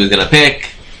that's what you was gonna pick.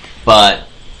 But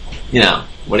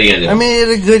what are you gonna do? I mean, he had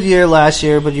a good year last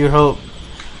year, but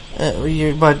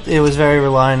but it was very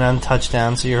reliant on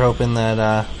touchdowns. So you're hoping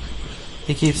that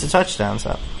he keeps the touchdowns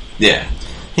up. yeah.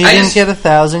 He I didn't just- get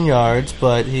 1,000 yards,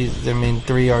 but he's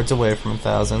 3 yards away from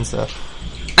 1,000. So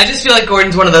I just feel like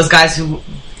Gordon's one of those guys who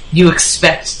you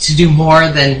expect to do more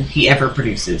than he ever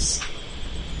produces.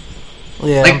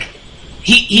 yeah, Like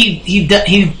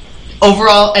he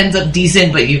overall ends up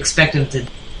decent, but you expect him to.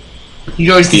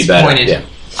 You're always Be better. disappointed. Yeah.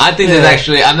 I think Yeah. there's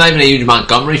actually. I'm not even a huge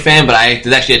Montgomery fan, but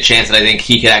there's actually a chance that I think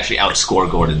he could actually outscore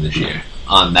Gordon this year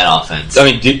on that offense. I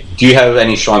mean, do you have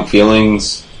any strong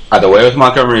feelings either way with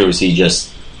Montgomery, or was he just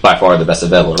by far the best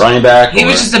available running back? He or-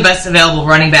 was just the best available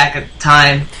running back at the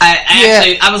time.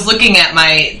 I was looking at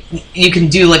you can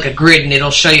do like a grid and it'll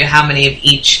show you how many of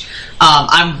each.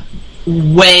 I'm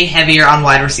way heavier on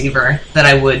wide receiver than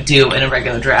I would do in a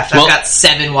regular draft. Well- I've got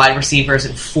 7 wide receivers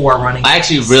and 4 running backs. I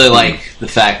actually really like the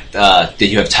fact that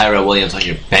you have Tyrell Williams on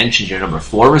your bench as your number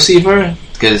 4 receiver,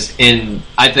 because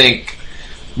I think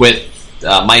with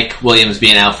Mike Williams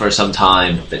being out for some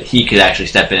time, that he could actually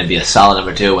step in and be a solid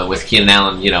number 2, and with Keenan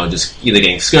Allen, just either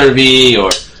getting scurvy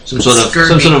or some sort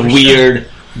of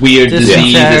weird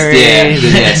disease,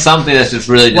 Dysentery. something that's just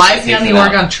really. Why is he on the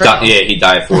Oregon Trail? Yeah, he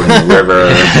died for it in the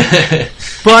river.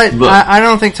 but I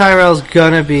don't think Tyrell's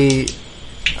gonna be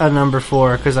a number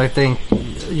 4 because I think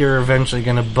you're eventually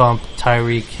gonna bump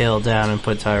Tyreek Hill down and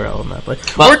put Tyrell in that place,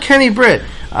 or Kenny Britt.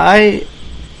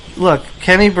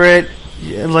 Kenny Britt.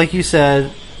 Like you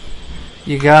said,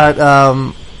 you got,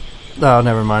 oh,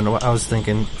 never mind. I was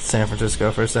thinking San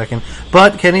Francisco for a second.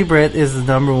 But Kenny Britt is the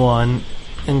number 1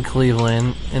 in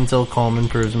Cleveland until Coleman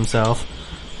proves himself.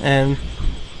 And,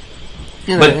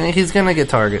 he's going to get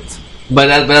targets. But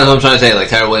that's what I'm trying to say. Like,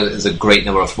 Tyrell Williams is a great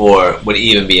number 4, would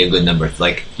even be a good number.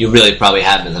 Like, you really probably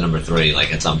have him as a number 3,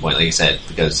 like, at some point, like you said,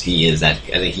 because he is that,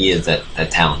 I think he is that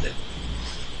talented.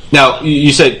 Now,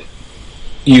 you said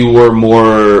you were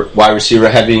more wide receiver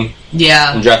heavy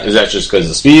Yeah. in draft. Is that just because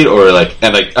of speed, or do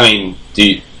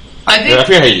you? I think I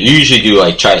forget how you usually do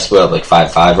try to split up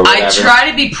 5-5 or whatever. I try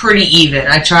to be pretty even.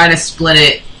 I try to split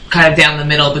it kind of down the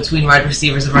middle between wide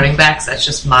receivers and running backs. That's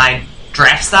just my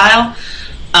draft style.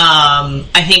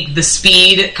 I think the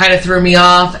speed kind of threw me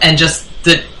off, and just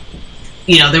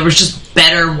there was just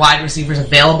better wide receivers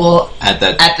available At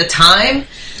at the time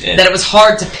Yeah. that it was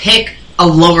hard to pick a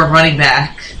lower running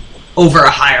back over a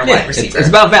higher wide receiver. It's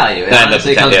about value. And the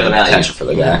Honestly, it comes to value. potential for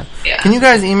the guy. Yeah. Can you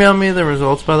guys email me the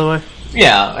results, by the way?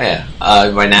 Yeah.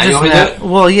 Right now, you Just want me to do it?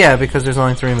 well, yeah, because there's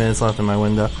only 3 minutes left in my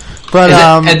window. But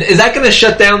Is that going to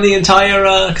shut down the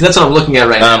entire? Because that's what I'm looking at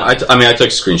right now. I took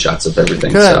screenshots of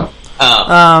everything. Good. So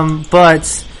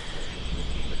but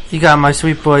you got my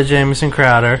sweet boy Jamison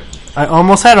Crowder. I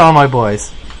almost had all my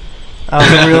boys. I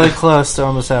was really close to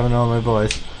almost having all my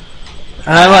boys.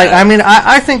 And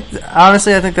I think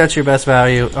honestly, I think that's your best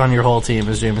value on your whole team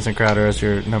is Jamison Crowder as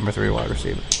your number 3 wide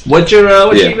receiver. What's your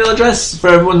email address for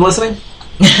everyone listening?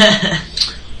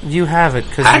 You have it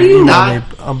because How do you you emailed not?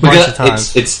 me a bunch of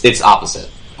times. It's opposite.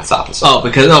 It's opposite.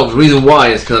 The reason why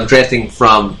is because I'm drafting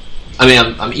from. I mean,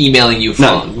 I'm emailing you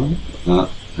from. No.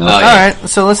 Oh, All yeah. right,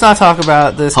 so let's not talk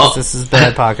about this because Huh. this is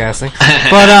bad podcasting.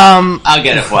 But I'll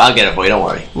get it for you. Don't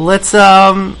worry. let's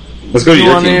Let's go to you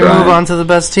your want team, to Brian. move on to the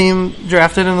best team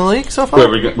drafted in the league so far? Wait,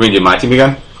 we gonna do my team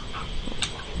again?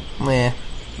 Yeah.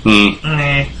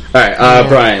 Nah. All right,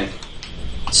 Brian.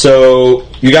 So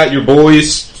you got your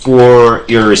boys for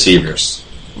your receivers.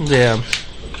 Yeah.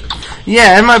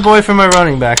 Yeah, and my boy for my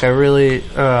running back. I really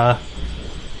well,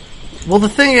 the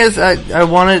thing is, I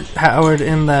wanted Howard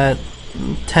in that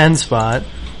 10 spot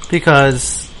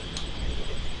because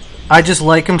I just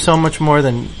like him so much more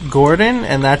than Gordon,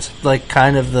 and that's like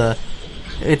kind of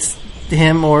it's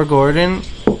him or Gordon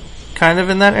kind of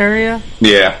in that area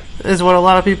Yeah. is what a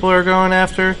lot of people are going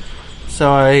after.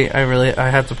 So I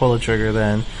had to pull the trigger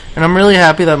then. And I'm really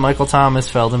happy that Michael Thomas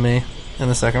fell to me in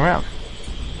the second round.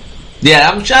 Yeah,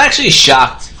 I'm actually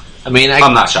shocked. I mean,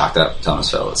 I'm not shocked that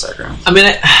Thomas fell in the second round. I mean,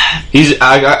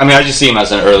 I just see him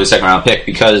as an early second round pick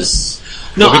because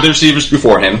look at the receivers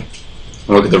before him, and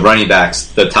look at the running backs,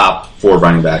 the top 4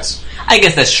 running backs. I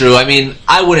guess that's true. I mean,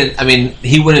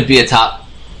 he wouldn't be a top,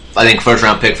 I think, first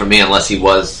round pick for me unless he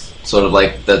was sort of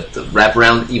like the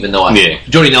wraparound. Even though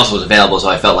Jordy Nelson was available, so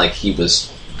I felt like he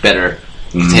was better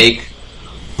to take.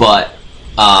 But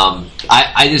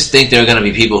I just think there are going to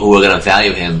be people who are going to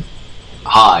value him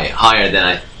higher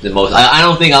than most. I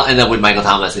don't think I'll end up with Michael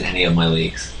Thomas in any of my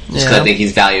leagues. Just because I think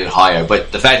he's valued higher.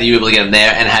 But the fact that you were able to get him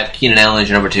there and have Keenan Allen as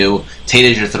your number 2, Tate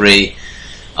as your 3,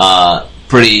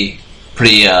 pretty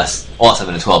awesome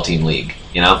in a 12-team league,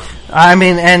 you know? I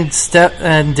mean, and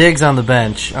Diggs on the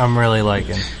bench, I'm really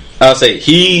liking. I'll say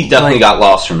he definitely got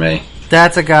lost for me.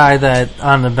 That's a guy that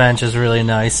on the bench is really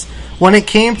nice. When it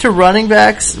came to running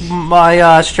backs,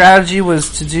 my strategy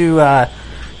was to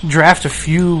draft a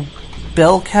few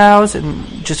bell cows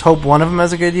and just hope one of them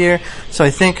has a good year. So I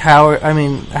think Howard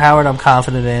I'm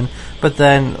confident in. But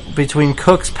then between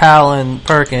Cooks, Powell, and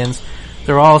Perkins,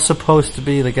 they're all supposed to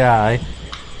be the guy.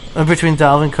 Between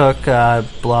Dalvin Cook,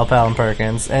 Bilal Powell, and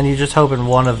Perkins. And you're just hoping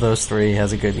one of those 3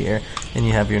 has a good year. And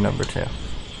you have your number 2. I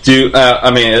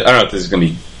don't know if this is going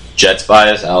to be Jets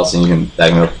bias. Allison, you can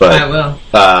back me up. But I will.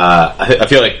 I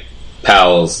feel like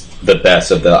Powell's the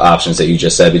best of the options that you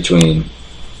just said between...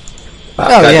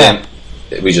 yeah.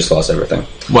 We just lost everything.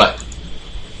 What?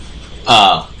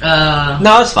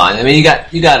 No, it's fine. I mean,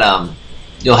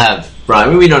 you'll have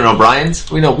Brian. We don't know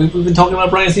Brian's. We've been talking about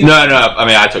Brian's team. No. I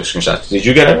mean, I took screenshots. Did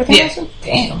you get everything? Yeah.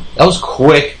 Damn, that was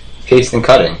quick paste and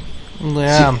cutting.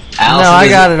 Yeah. Allison I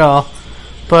got it all.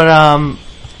 But,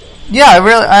 yeah,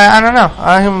 I don't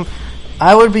know.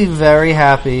 I would be very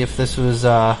happy if this was,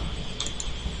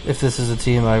 if this is a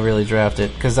team I really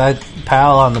drafted. Because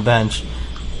Powell on the bench,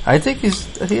 I think he's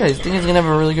going to have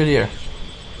a really good year.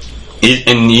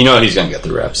 And you know he's going to get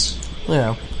the reps.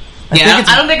 Yeah.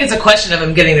 I don't think it's a question of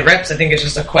him getting the reps. I think it's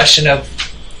just a question of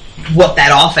what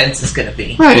that offense is going to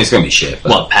be. Right, it's going to be shit.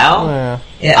 But. What, Powell?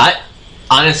 Yeah. I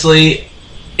honestly,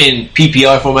 in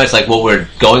PPR formats, like what we're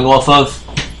going off of,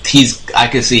 I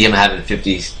could see him having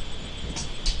 50,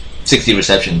 60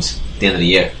 receptions at the end of the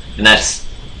year, and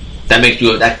that makes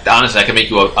you honestly, that can make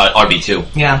you a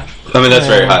RB2. Yeah. I mean, that's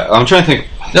very high. I'm trying to think.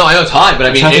 No, I know it's high, but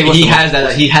I mean, he has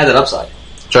that upside.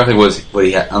 I'm trying to think what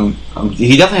he had.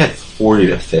 He definitely had 40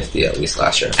 to 50 at least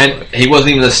last year. And he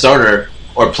wasn't even the starter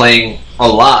or playing a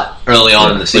lot early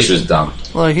on in the season. Which was dumb.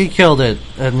 Well, he killed it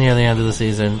near the end of the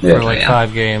season for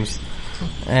 5 games.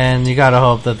 And you gotta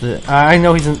hope that I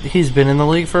know he's been in the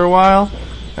league for a while,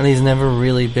 and he's never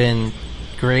really been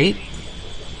great,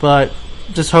 but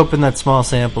just hoping that small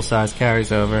sample size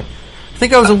carries over. I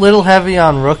think I was a little heavy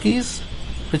on rookies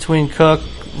between Cook,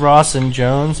 Ross, and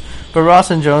Jones, but Ross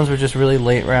and Jones were just really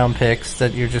late round picks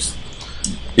that you're just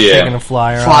taking a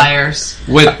flyer on. Flyers.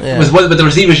 With the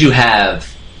receivers you have,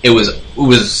 it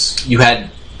was you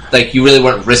had like you really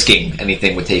weren't risking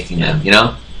anything with taking them, you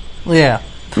know? Yeah.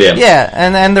 Yeah,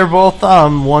 and they're both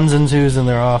ones and twos in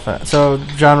their offense. So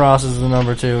John Ross is the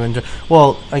number 2, and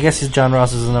I guess John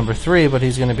Ross is the number 3, but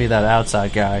he's going to be that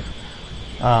outside guy.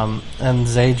 And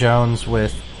Zay Jones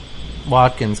with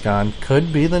Watkins gone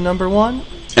could be the number 1.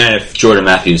 And if Jordan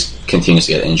Matthews continues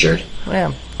to get injured,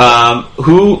 Yeah.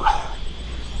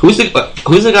 who's the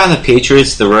guy on the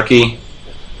Patriots? The rookie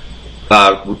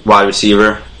wide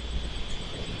receiver.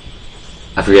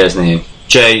 I forget his name.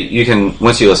 Jay, you can,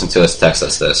 once you listen to us, text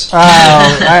us this. Oh,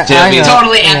 I know.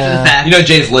 Totally after the fact. You know,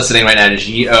 Jay's listening right now, just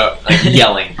like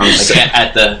yelling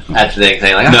at the thing,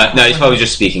 saying like, No, he's probably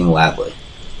just speaking loudly.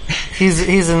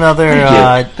 He's another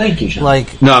Thank you, John.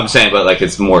 like No, I'm saying, but like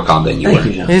it's more calm than you Thank were.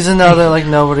 you, John. he's another like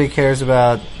nobody cares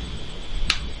about.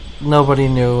 Nobody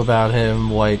knew about him.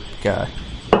 White guy.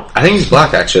 I think he's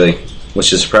black actually,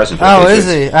 which is surprising. For the Oh, is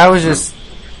Patriots. he?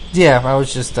 I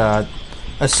was just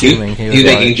assuming he was He's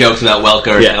making white. jokes about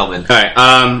Welker and Yeah. Hellman. All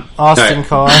right. Austin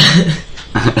Carr.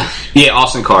 Yeah,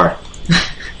 Austin Carr.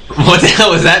 What the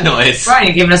hell was that noise? Brian,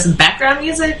 you giving us some background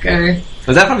music, or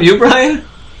Was that from you, Brian?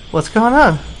 What's going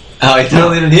on? Oh, I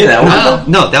totally didn't hear that. Oh.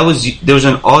 No, there was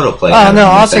an autoplay. Oh no,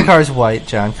 Austin Carr's white.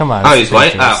 John, come on. Oh, it's he's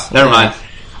white. ridiculous. Oh, never mind.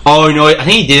 Oh, you know what? I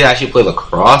think he did actually play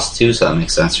lacrosse too, so that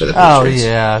makes sense for the Oh Patriots.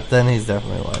 yeah, then he's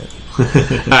definitely white.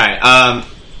 All right.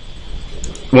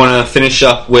 Want to finish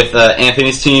up with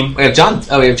Anthony's team? We have John.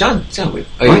 Oh, we have John.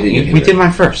 We did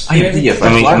mine first. Oh, you did your first.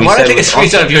 I mean, Why we don't I said take a it was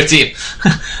screenshot of your team?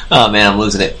 Oh man, I'm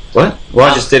losing it. What? Well,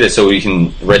 I just did it so we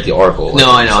can write the article. No,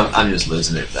 I know. I'm just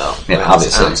losing it though. Yeah, I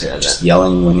obviously. don't say that. Just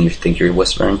yelling when you think you're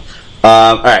whispering.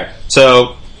 All right.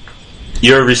 So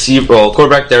your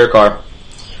quarterback Derek Carr,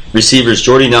 receivers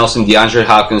Jordy Nelson, DeAndre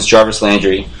Hopkins, Jarvis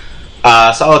Landry.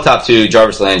 Solid top 2.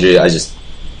 Jarvis Landry. I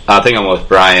think I'm with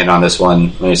Brian on this one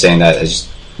when you're saying that. I just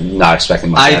not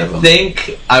expecting much out I of him.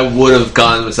 think I would have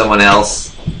gone with someone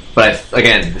else, but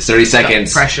again, it's 30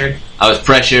 seconds. pressured? I was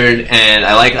pressured, and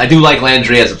I do like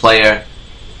Landry as a player,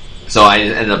 so I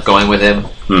ended up going with him.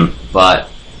 But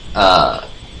Can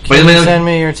you send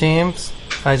me your teams?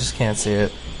 I just can't see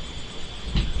it.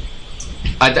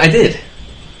 I did.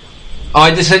 Oh,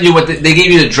 I just sent you they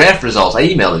gave you the draft results. I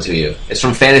emailed it to you. It's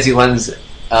from Fantasy Lens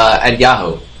at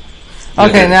Yahoo.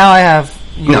 Okay, now I have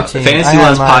your No, team. Fantasy I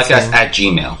have Lens my Podcast team. at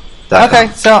gmail.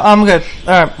 Okay, so I'm good.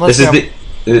 All right, let's This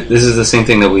go. is the same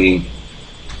thing that we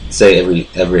say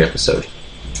every episode.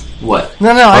 What? No,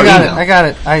 Our I got email. it. I got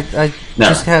it. I No.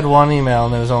 just had one email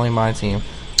and it was only my team.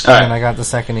 All And right. I got the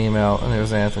second email and it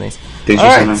was Anthony's. Did you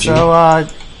All send right, on Gmail?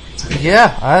 so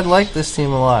yeah, I like this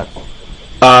team a lot.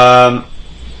 I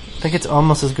think it's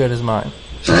almost as good as mine.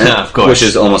 Of course. Which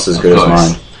is almost as good as course.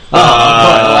 mine. Oh,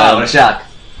 wow, what a shock.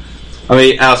 I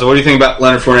mean, Allison, what do you think about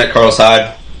Leonard Fournette, Carlos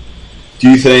Hyde? Do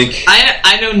you think?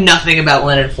 I know nothing about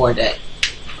Leonard Fournette.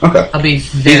 Okay. I'll be He's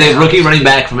very a rookie running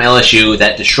back from LSU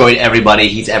that destroyed everybody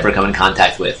he's ever come in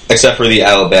contact with. Except for the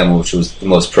Alabama, which was the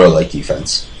most pro-like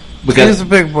defense. Because He's a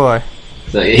big boy.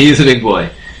 so he's a big boy.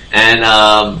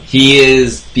 And he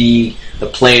is the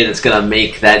player that's going to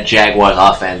make that Jaguars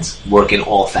offense work in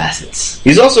all facets.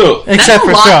 He's also Except a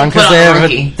for lot to Sean, put because on they a have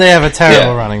rookie. they have a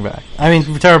terrible Yeah. running back. I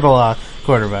mean, terrible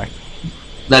quarterback.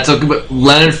 That's okay, but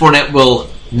Leonard Fournette will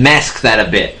mask that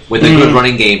a bit with a good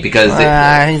running game because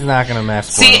He's not going to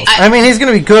mask See, Bortles. I mean, he's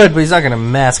going to be good, but he's not going to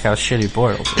mask how shitty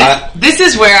Bortles is.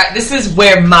 This is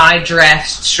where my draft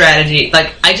strategy.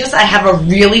 Like, I have a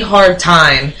really hard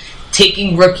time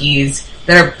taking rookies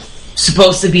that are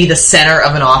supposed to be the center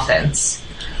of an offense.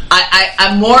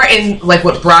 I'm more in like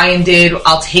what Brian did.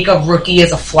 I'll take a rookie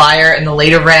as a flyer in the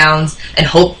later rounds and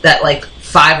hope that like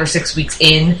 5 or 6 weeks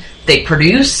in they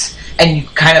produce, and you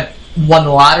kind of won the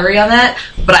lottery on that.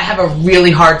 But I have a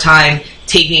really hard time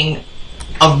taking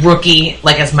a rookie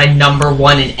like as my number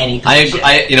 1 in any position.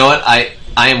 you know what? I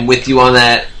am with you on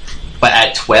that, but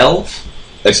at 12,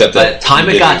 except by that the time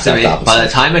you it did got to the me, exact by the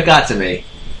opposite. time it got to me,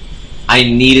 I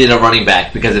needed a running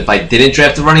back because if I didn't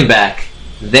draft a running back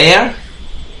there,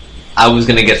 I was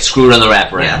going to get screwed on the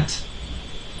wraparound. Yeah.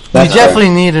 You That's definitely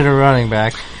needed a running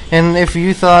back. And if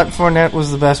you thought Fournette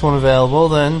was the best one available,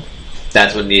 then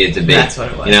That's what needed to be. That's what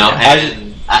it was, You know, yeah.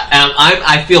 and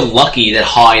I feel lucky that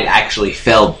Hyde actually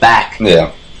fell back.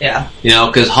 Yeah. Yeah. You know,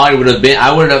 because I would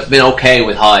have been okay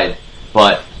with Hyde,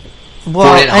 but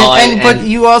well, Fournette, Hyde, but and-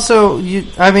 you also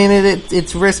I mean,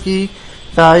 it's risky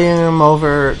valuing him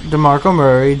over DeMarco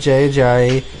Murray, Jay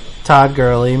Ajayi, Todd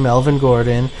Gurley, Melvin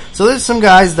Gordon. So there's some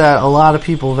guys that a lot of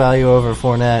people value over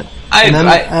Fournette. And then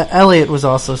Elliott was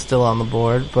also still on the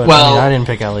board, but I didn't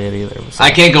pick Elliott either. So.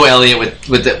 I can't go Elliott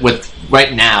with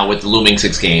right now with the looming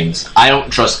 6 games. I don't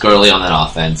trust Gurley on that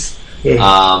offense.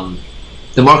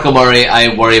 DeMarco Murray,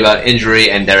 I worry about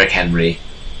injury, and Derrick Henry.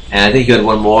 and I think you had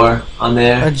one more on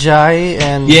there. Ajayi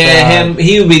and Him.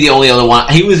 He would be the only other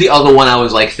one. He was the other one I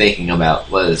was like thinking about.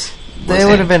 They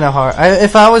would have been a hard.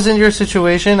 If I was in your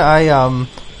situation, I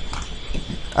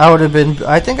would have been.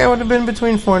 I think I would have been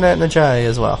between Fournette and Ajayi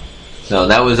as well. So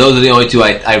those are the only two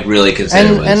I really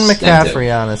consider. And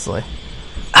McCaffrey, honestly.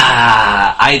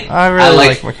 I really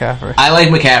like McCaffrey. I like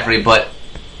McCaffrey, but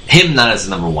him not as the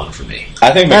number one for me.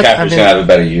 I think McCaffrey's going to have a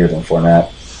better year than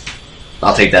Fournette.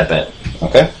 I'll take that bet.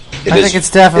 Okay. I think it's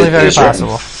definitely very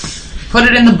possible.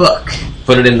 Put it in the book.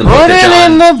 Put it in the book. Put it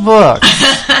in the book.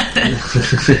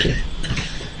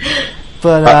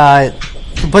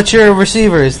 But your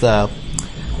receivers though,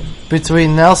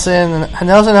 between Nelson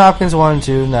Hopkins 1 and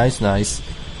 2, nice.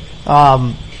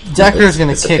 Decker's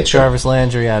going to kick Jarvis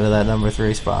Landry out of that number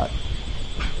 3 spot.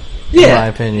 In my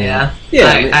opinion. I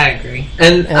agree.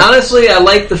 And honestly, I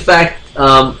like the fact.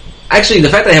 Actually, the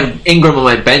fact that I have Ingram on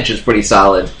my bench is pretty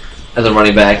solid as a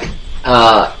running back.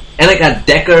 And I got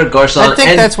Decker, Garcon. I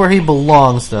think that's where he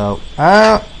belongs, though.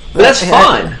 But that's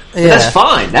fine. That's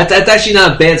fine. That's actually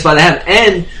not a bad spot to have.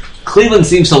 And Cleveland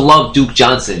seems to love Duke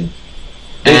Johnson.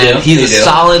 He's a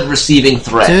solid receiving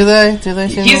threat. Do they?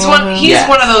 He's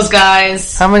one of those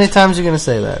guys. How many times are you going to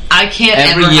say that? I can't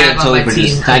every ever year have on my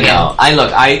team. I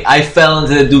know. I fell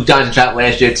into the Duke Johnson trap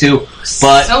last year too,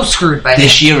 but so screwed by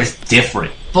this year is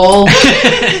different. Bull.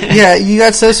 Yeah, you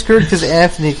got so screwed because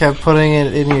Anthony kept putting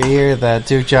it in your ear that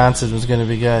Duke Johnson was going to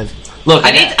be good. Look,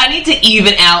 I need to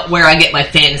even out where I get my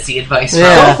fantasy advice from.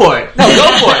 Go for it. No,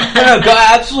 go for it. Go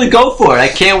absolutely go for it. I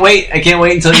can't wait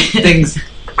until things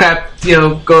crap,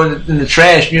 go in the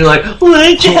trash, and you're like, why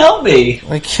didn't you help me?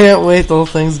 I can't wait till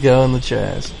things go in the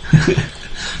trash.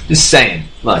 Just saying.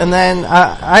 Look. And then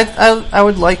I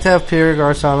would like to have Pierre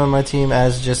Garcon on my team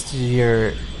as just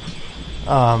your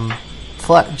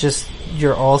just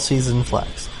your all season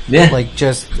flex. Yeah. Like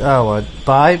just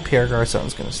Pierre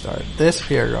Garcon's going to start.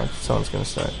 Pierre Garcon's going to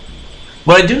start.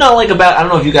 What I do not like about, I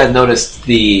don't know if you guys noticed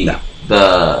the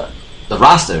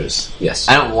rosters. Yes.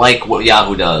 I don't like what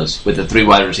Yahoo does with the 3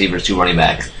 wide receivers, 2 running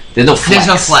backs. There's no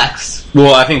flex.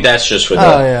 Well, I think that's just for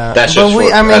the. That's just for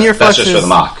the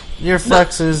mock. Your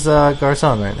flex is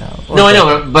Garcon right now. No, I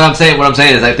know, but what I'm saying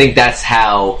is I think that's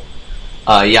how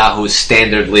Yahoo's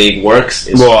standard league works.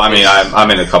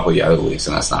 I'm in a couple of Yahoo leagues,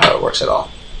 and that's not how it works at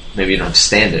all. Maybe you don't have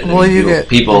standard. Well,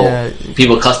 people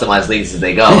customize leagues as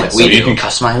they go. Like we do. You can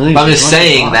customize leagues. But I'm just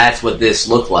saying that's what this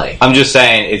looked like. I'm just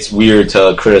saying it's weird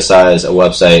to criticize a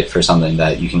website for something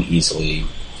that you can easily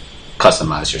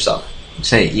customize yourself. I'm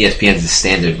saying ESPN's the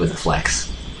standard with the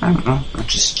flex. I don't know.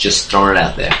 Just throwing it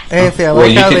out there. Anthony, I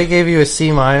like how they gave you a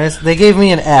C-. They gave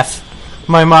me an F.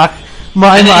 My mock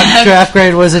draft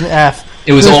grade was an F.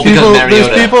 It was all because Mariota. There's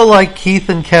people like Keith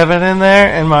and Kevin in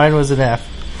there, and mine was an F.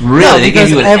 Really? No, they gave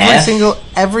you an F?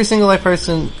 Every single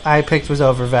person I picked was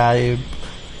overvalued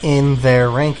in their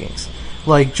rankings.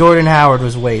 Like Jordan Howard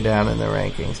was way down in their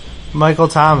rankings. Michael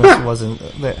Thomas wasn't.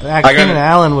 Keenan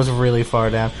Allen was really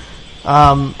far down.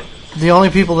 The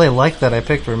only people they liked that I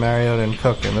picked were Mariota and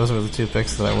Cook, and those were the 2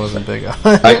 picks that I wasn't big on.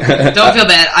 Don't feel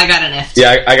bad. I got an F too.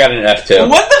 Yeah, I got an F too.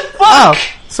 What the fuck? Oh,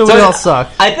 so we all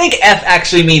suck. I think F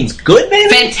actually means good, maybe?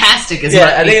 Fantastic is what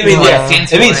I think it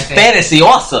means. It means fantasy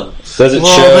awesome. Does it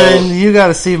show? Then you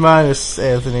got a C-,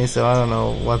 Anthony, so I don't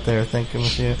know what they're thinking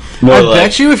with you.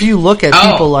 Bet you if you look at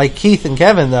people like Keith and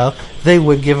Kevin, though, they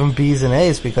would give them B's and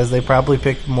A's because they probably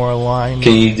picked more aligned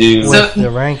with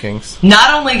their rankings.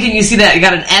 Not only can you see that I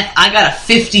got an F, I got a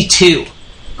 52.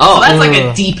 Oh, so that's like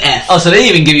a deep F. Oh, so they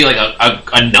even give you like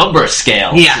a number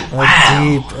scale. Yeah, wow.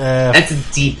 Deep F. That's a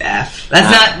deep F.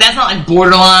 That's not like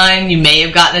borderline. You may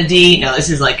have gotten a D. No, this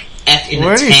is like F in the tank.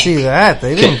 Where do you see that?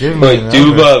 They didn't give me a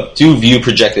number. Do view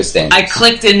projected standings. I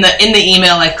clicked in the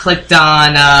email. I clicked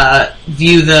on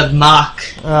view the mock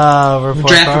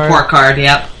draft report card.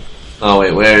 Yep. Oh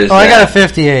wait, where is? I got a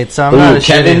 58, so I'm not as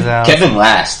shitty as Alex. Kevin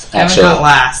last. Kevin got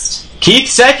last. Keith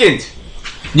second.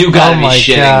 You gotta be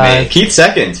shitting me. Keith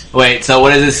second. Wait, so what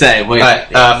does it say? Wait.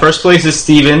 First place is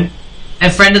Steven.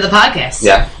 And friend of the podcast.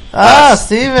 Yeah.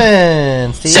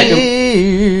 Steven.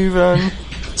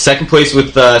 Second place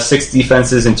with 6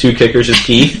 defenses and 2 kickers is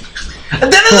Keith.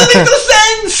 That doesn't make no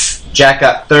sense! Jack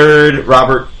got 3rd.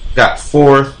 Robert got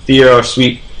 4th. Theo, our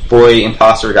sweet boy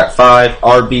imposter, got 5.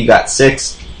 RB got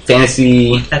 6.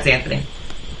 Fantasy. That's Anthony.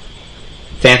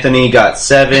 Fanthony got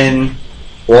 7.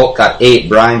 Walt got 8.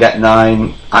 Brian got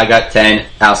 9. I got 10.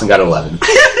 Allison got 11.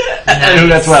 And who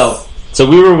got 12? So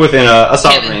we were within a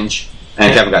solid range,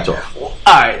 and Kevin got 12.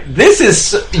 Alright, this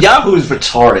is... Yahoo's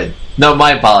retarded. No,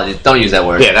 my apologies. Don't use that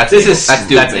word. Yeah, this is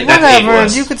stupid. Whatever.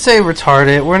 You could say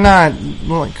retarded. We're not...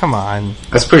 come on.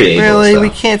 That's pretty ableist, really? though. We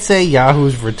can't say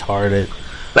Yahoo's retarded.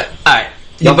 But all right,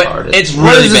 Young but retarded. it's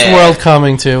What really is this bad. world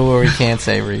coming to where we can't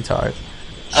say retard?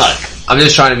 Look, I'm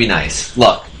just trying to be nice.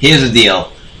 Look, here's the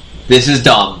deal. This is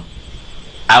dumb.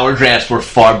 Our drafts were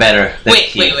far better than Wait.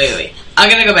 Keith's. I'm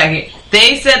gonna go back here.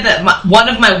 They said that one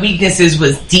of my weaknesses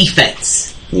was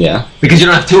defense. Yeah. Because you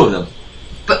don't have two of them.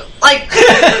 But, like,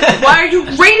 why are you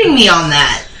rating me on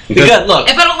that? Because, look,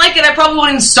 If I don't like it, I probably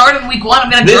wouldn't start in week 1. I'm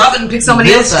gonna drop it and pick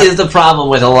somebody else up. This is the problem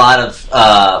with a lot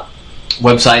of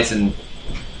websites and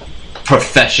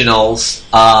professionals,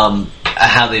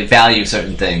 how they value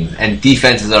certain things. And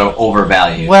defenses are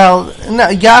overvalued. Well, no,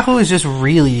 Yahoo is just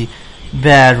really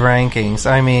bad rankings.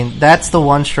 I mean, that's the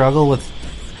one struggle with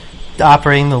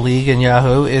operating the league in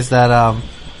Yahoo is that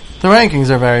the rankings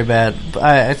are very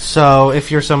bad. So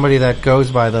if you're somebody that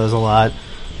goes by those a lot,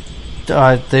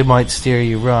 they might steer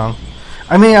you wrong.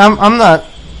 I mean, I'm not.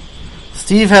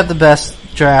 Steve had the best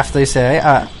draft, they say.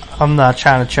 I'm not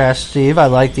trying to trash Steve. I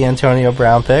like the Antonio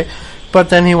Brown pick, but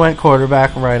then he went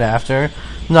quarterback right after.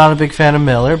 Not a big fan of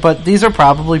Miller, but these are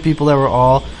probably people that were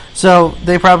all. So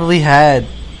they probably had.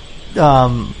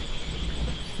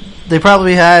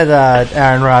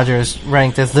 Aaron Rodgers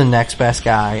ranked as the next best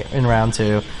guy in round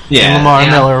 2. Yeah, And Lamar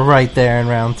yeah. Miller right there in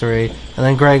round 3. And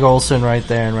then Greg Olsen right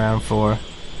there in round 4.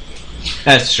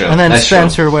 That's true. And then That's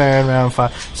Spencer Ware in round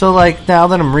 5. So, like, now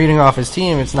that I'm reading off his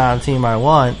team, it's not a team I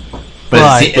want.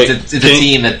 But it's a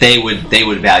team that they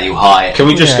would value high. Can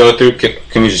we just Yeah. go through?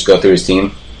 Can we just go through his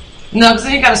team? No, because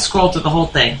then you gotta scroll through the whole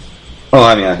thing. Oh,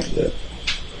 I mean, I can do it.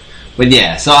 But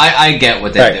yeah, so I get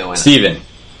what they're doing. Steven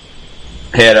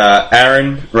had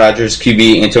Aaron Rodgers,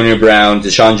 QB, Antonio Brown,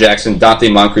 Deshaun Jackson, Dante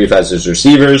Moncrief as his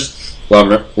receivers,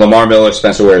 Lamar Miller,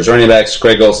 Spencer Ware as running backs,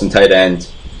 Greg Olsen tight end,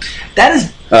 That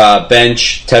is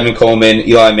bench, Tevin Coleman,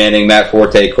 Eli Manning, Matt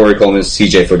Forte, Corey Coleman,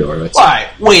 CJ Fedorowicz. all right.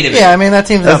 Wait a minute. Yeah, I mean, that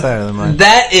team's not better than mine.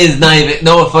 That is not even.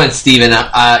 No offense, Steven.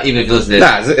 Even if you listen to this,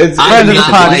 Nah, it's I Friend do, of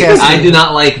the not like, podcast. I do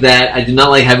not like that. I do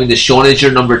not like having Deshaun as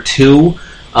your number 2,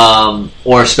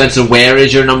 or Spencer Ware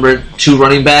as your number 2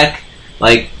 running back.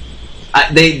 Like,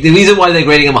 the reason why they're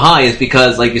grading him high is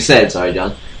because, like you said, sorry,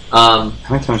 John, how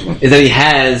many times are you is that he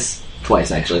has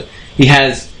twice actually. He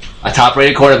has a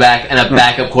top-rated quarterback and a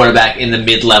backup quarterback in the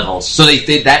mid-levels. So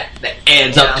that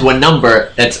adds up to a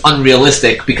number that's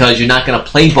unrealistic because you're not going to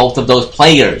play both of those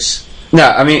players. No,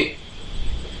 I mean,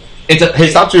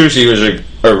 his top 2 receivers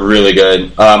are really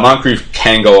good. Moncrief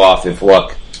can go off if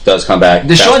Luck does come back.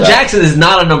 Deshaun Jackson is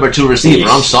not a number 2 receiver.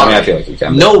 I'm sorry. I mean, I feel like he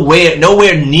can.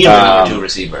 Nowhere near a number 2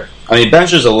 receiver. I mean,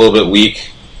 bench is a little bit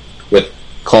weak with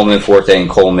Coleman, Forte, and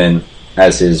Coleman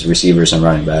as his receivers and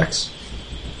running backs.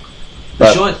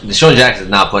 But Deshaun Jackson's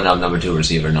not putting up number 2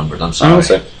 receiver numbers. I'm I sorry. would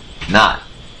say Not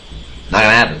gonna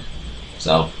happen.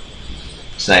 So,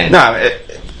 saying. no.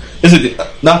 This is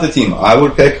not the team I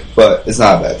would pick, but it's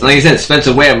not a bad team. Like I said,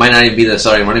 Spencer Ware might not even be the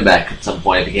starting running back at some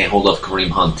point if he can't hold off Kareem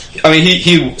Hunt. I mean,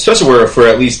 he Spencer Ware for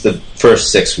at least the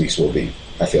first 6 weeks will be.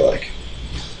 I feel like.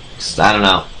 I don't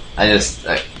know. I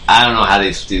don't know how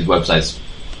these websites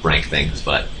rank things,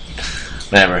 but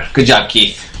whatever. Good job,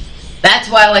 Keith. That's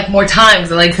why I like more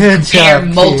times. I like to Good compare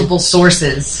job, multiple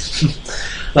sources.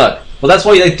 Look, well, that's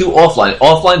why you like to do offline.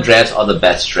 Offline drafts are the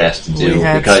best drafts to do We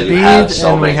had because speed, you have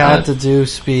so and we many. had to do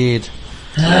speed.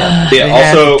 Yeah. We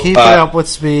had Also, to keep it up with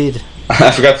speed.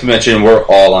 I forgot to mention we're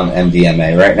all on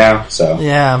MDMA right now. So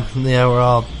Yeah, we're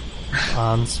all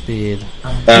on speed.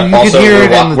 and You also could hear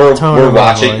it in the tone we're of my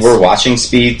watching voice. we're watching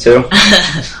Speed too.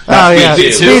 Oh yeah,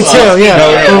 Speed Speed 2. 2, yeah. No,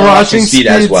 yeah, We're watching Speed Speed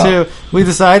as well. 2. We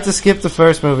decided to skip the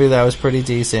first movie that was pretty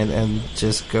decent and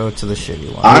just go to the shitty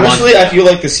one. Honestly, I feel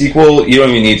like the sequel. You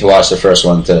don't even need to watch the first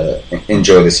one to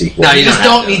enjoy the sequel. No, You you just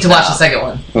have don't need to watch the second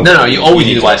one. No, you always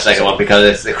need to watch the second one because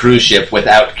it's the cruise ship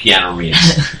without Keanu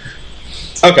Reeves.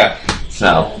 Okay.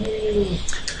 So,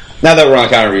 Now that we're on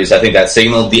Keanu Reeves, I think that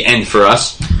signaled the end for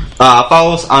us.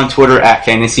 Follow us on Twitter at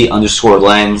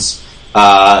fantasy_lens.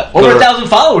 over 1,000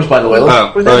 followers, by the way.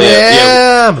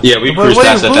 Yeah, we But cruised wait,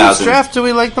 past whose 1,000. draft do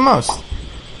we like the most?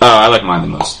 Oh, I like mine the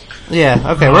most. Yeah,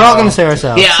 okay, we're all going to say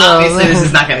ourselves. Yeah, So, obviously this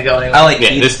is not going to go anywhere. I like Yeah,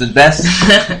 Keith's the best.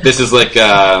 This is like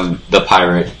the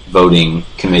pirate voting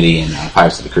committee in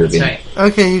Pirates of the That's Caribbean. right.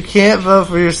 Okay, you can't vote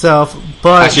for yourself,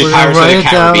 but Actually, we're going Pirates to of write the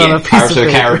it down on a Caribbean. piece Pirates of of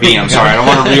the paper. Caribbean. I'm sorry, I don't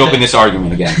want to reopen this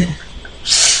argument again.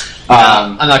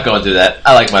 I'm not going through that.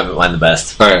 I like mine the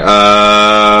best. All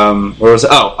right. Where was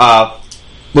it?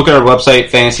 Look at our website,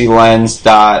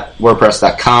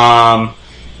 fantasylens.wordpress.com.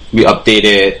 We update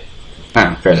it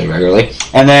fairly regularly.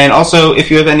 And then also, if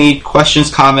you have any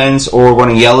questions, comments, or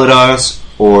want to yell at us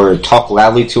or talk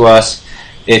loudly to us,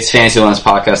 it's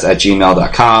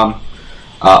fantasylenspodcast@gmail.com.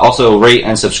 Also, rate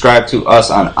and subscribe to us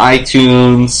on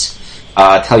iTunes.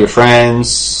 Tell your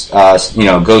friends.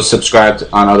 Go subscribe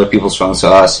on other people's phones to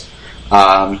us.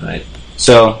 Right.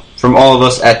 So, from all of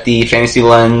us at the Fantasy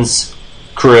Lens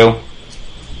crew,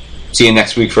 see you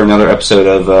next week for another episode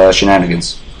of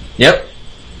Shenanigans. Yep.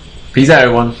 Peace out,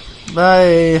 everyone.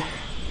 Bye.